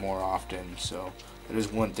little bit more often. So that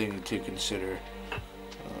is one thing to consider.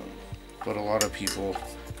 But a lot of people,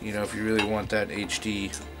 you know, if you really want that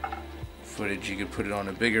HD footage, you could put it on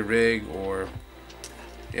a bigger rig, or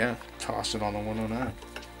yeah, toss it on the 109.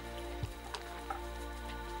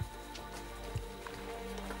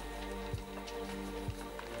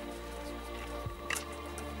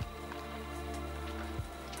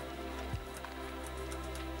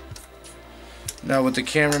 Now with the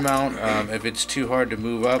camera mount, if it's too hard to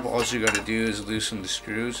move up, all you got to do is loosen the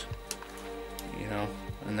screws, you know,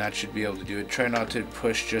 and that should be able to do it. Try not to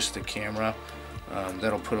push just the camera.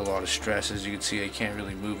 That'll put a lot of stress. As you can see, I can't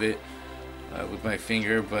really move it with my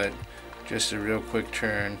finger, but just a real quick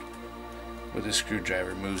turn with a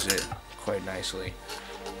screwdriver moves it quite nicely.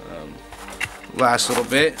 Last little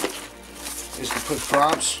bit is to put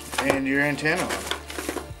props and your antenna on.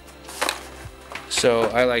 So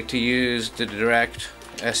I like to use the direct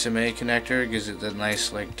SMA connector. It gives it the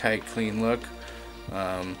nice, like, tight, clean look.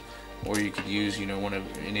 Or you could use, you know,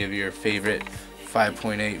 any of your favorite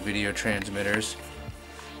 5.8 video transmitters.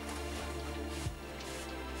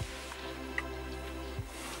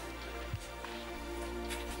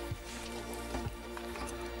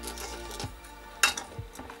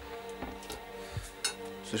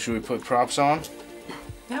 So should we put props on?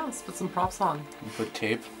 Yeah, let's put some props on. You put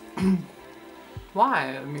tape.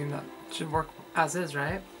 Why? I mean, that should work as is,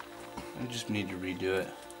 right? I just need to redo it.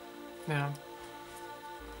 Yeah.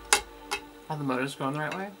 Are the motors going the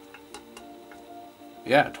right way?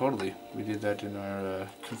 Yeah, totally. We did that in our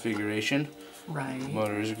configuration. Right.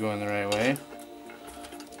 Motors are going the right way.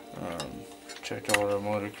 Checked all our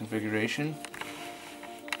motor configuration.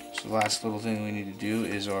 So the last little thing we need to do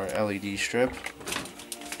is our LED strip.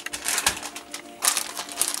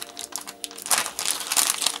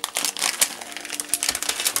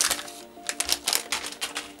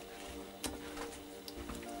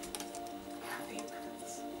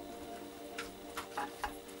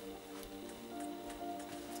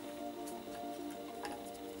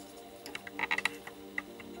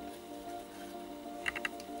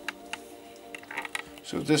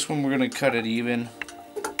 So this one we're going to cut it even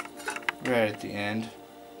right at the end.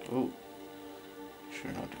 Oh,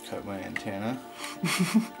 sure not to cut my antenna.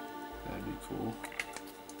 That'd be cool.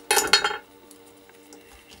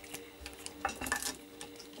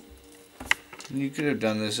 And you could have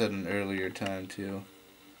done this at an earlier time too.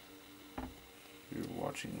 If you were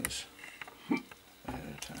watching this ahead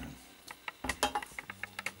of time.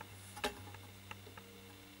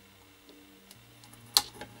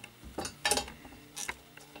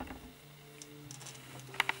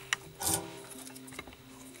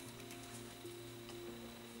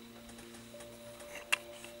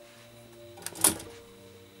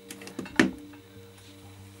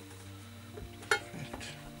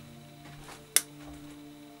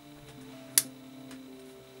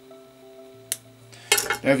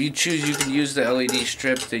 Now if you choose, you can use the LED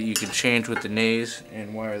strip that you can change with the nays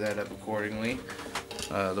and wire that up accordingly.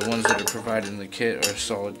 The ones that are provided in the kit are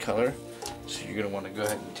solid color, so you're going to want to go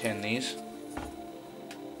ahead and tin these.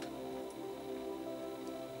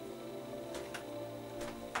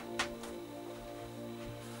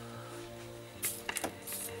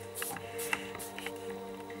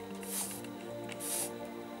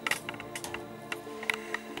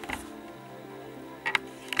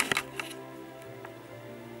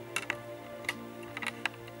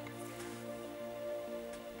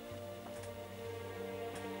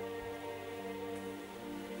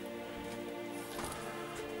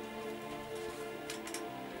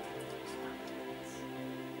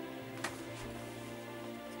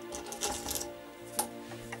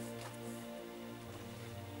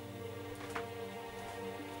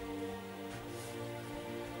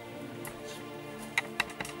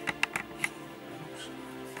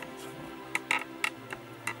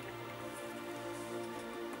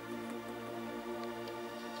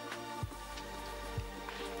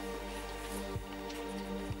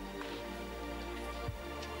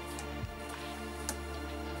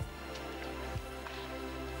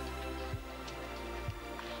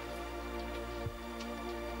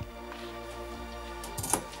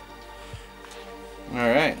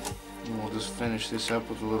 Alright, we'll just finish this up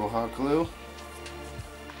with a little hot glue.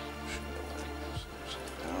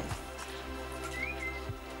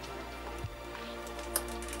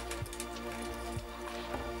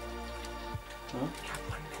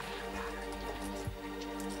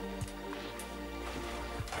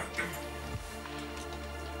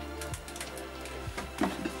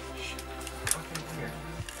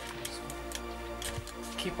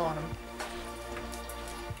 Keep on them.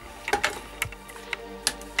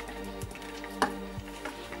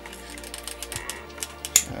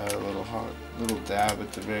 Add a little dab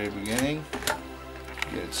at the very beginning.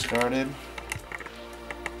 Get it started.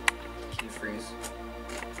 Can you freeze?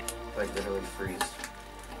 Like literally freeze.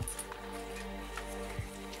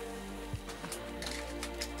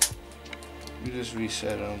 You just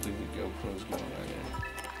reset. I don't think the GoPro's going right here.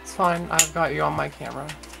 It's fine. I've got you on my camera.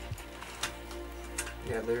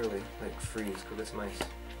 Yeah, literally, like freeze. Go get some ice.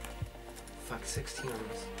 Fuck, 16 on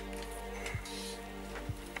this.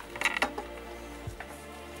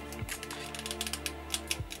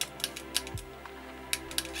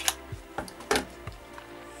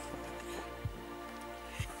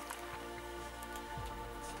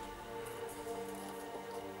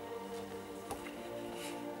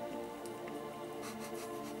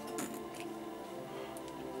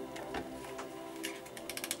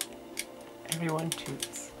 Everyone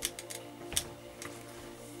toots.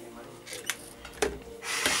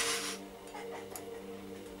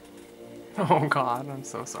 Oh god, I'm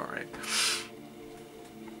so sorry.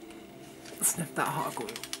 Sniff that hot glue.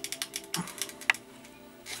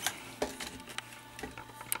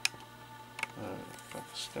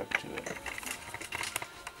 Got stuck to it.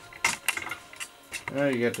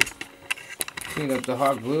 Alright, you got to clean up the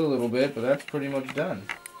hot glue a little bit, but that's pretty much done.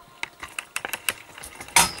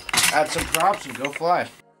 Add some props and go fly.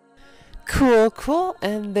 Cool,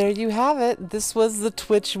 and there you have it. This was the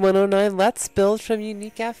Twitch 109 Let's Build from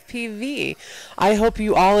Unique FPV. I hope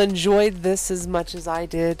you all enjoyed this as much as I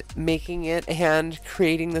did making it and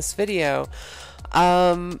creating this video.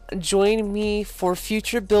 Join me for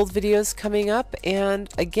future build videos coming up, and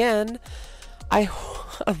again, I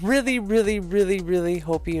really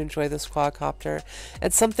hope you enjoy this quadcopter.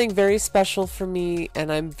 It's something very special for me,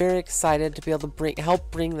 and I'm very excited to be able to help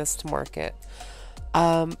bring this to market.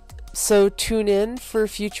 So tune in for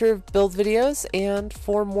future build videos and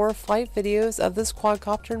for more flight videos of this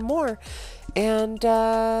quadcopter and more. And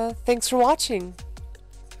thanks for watching.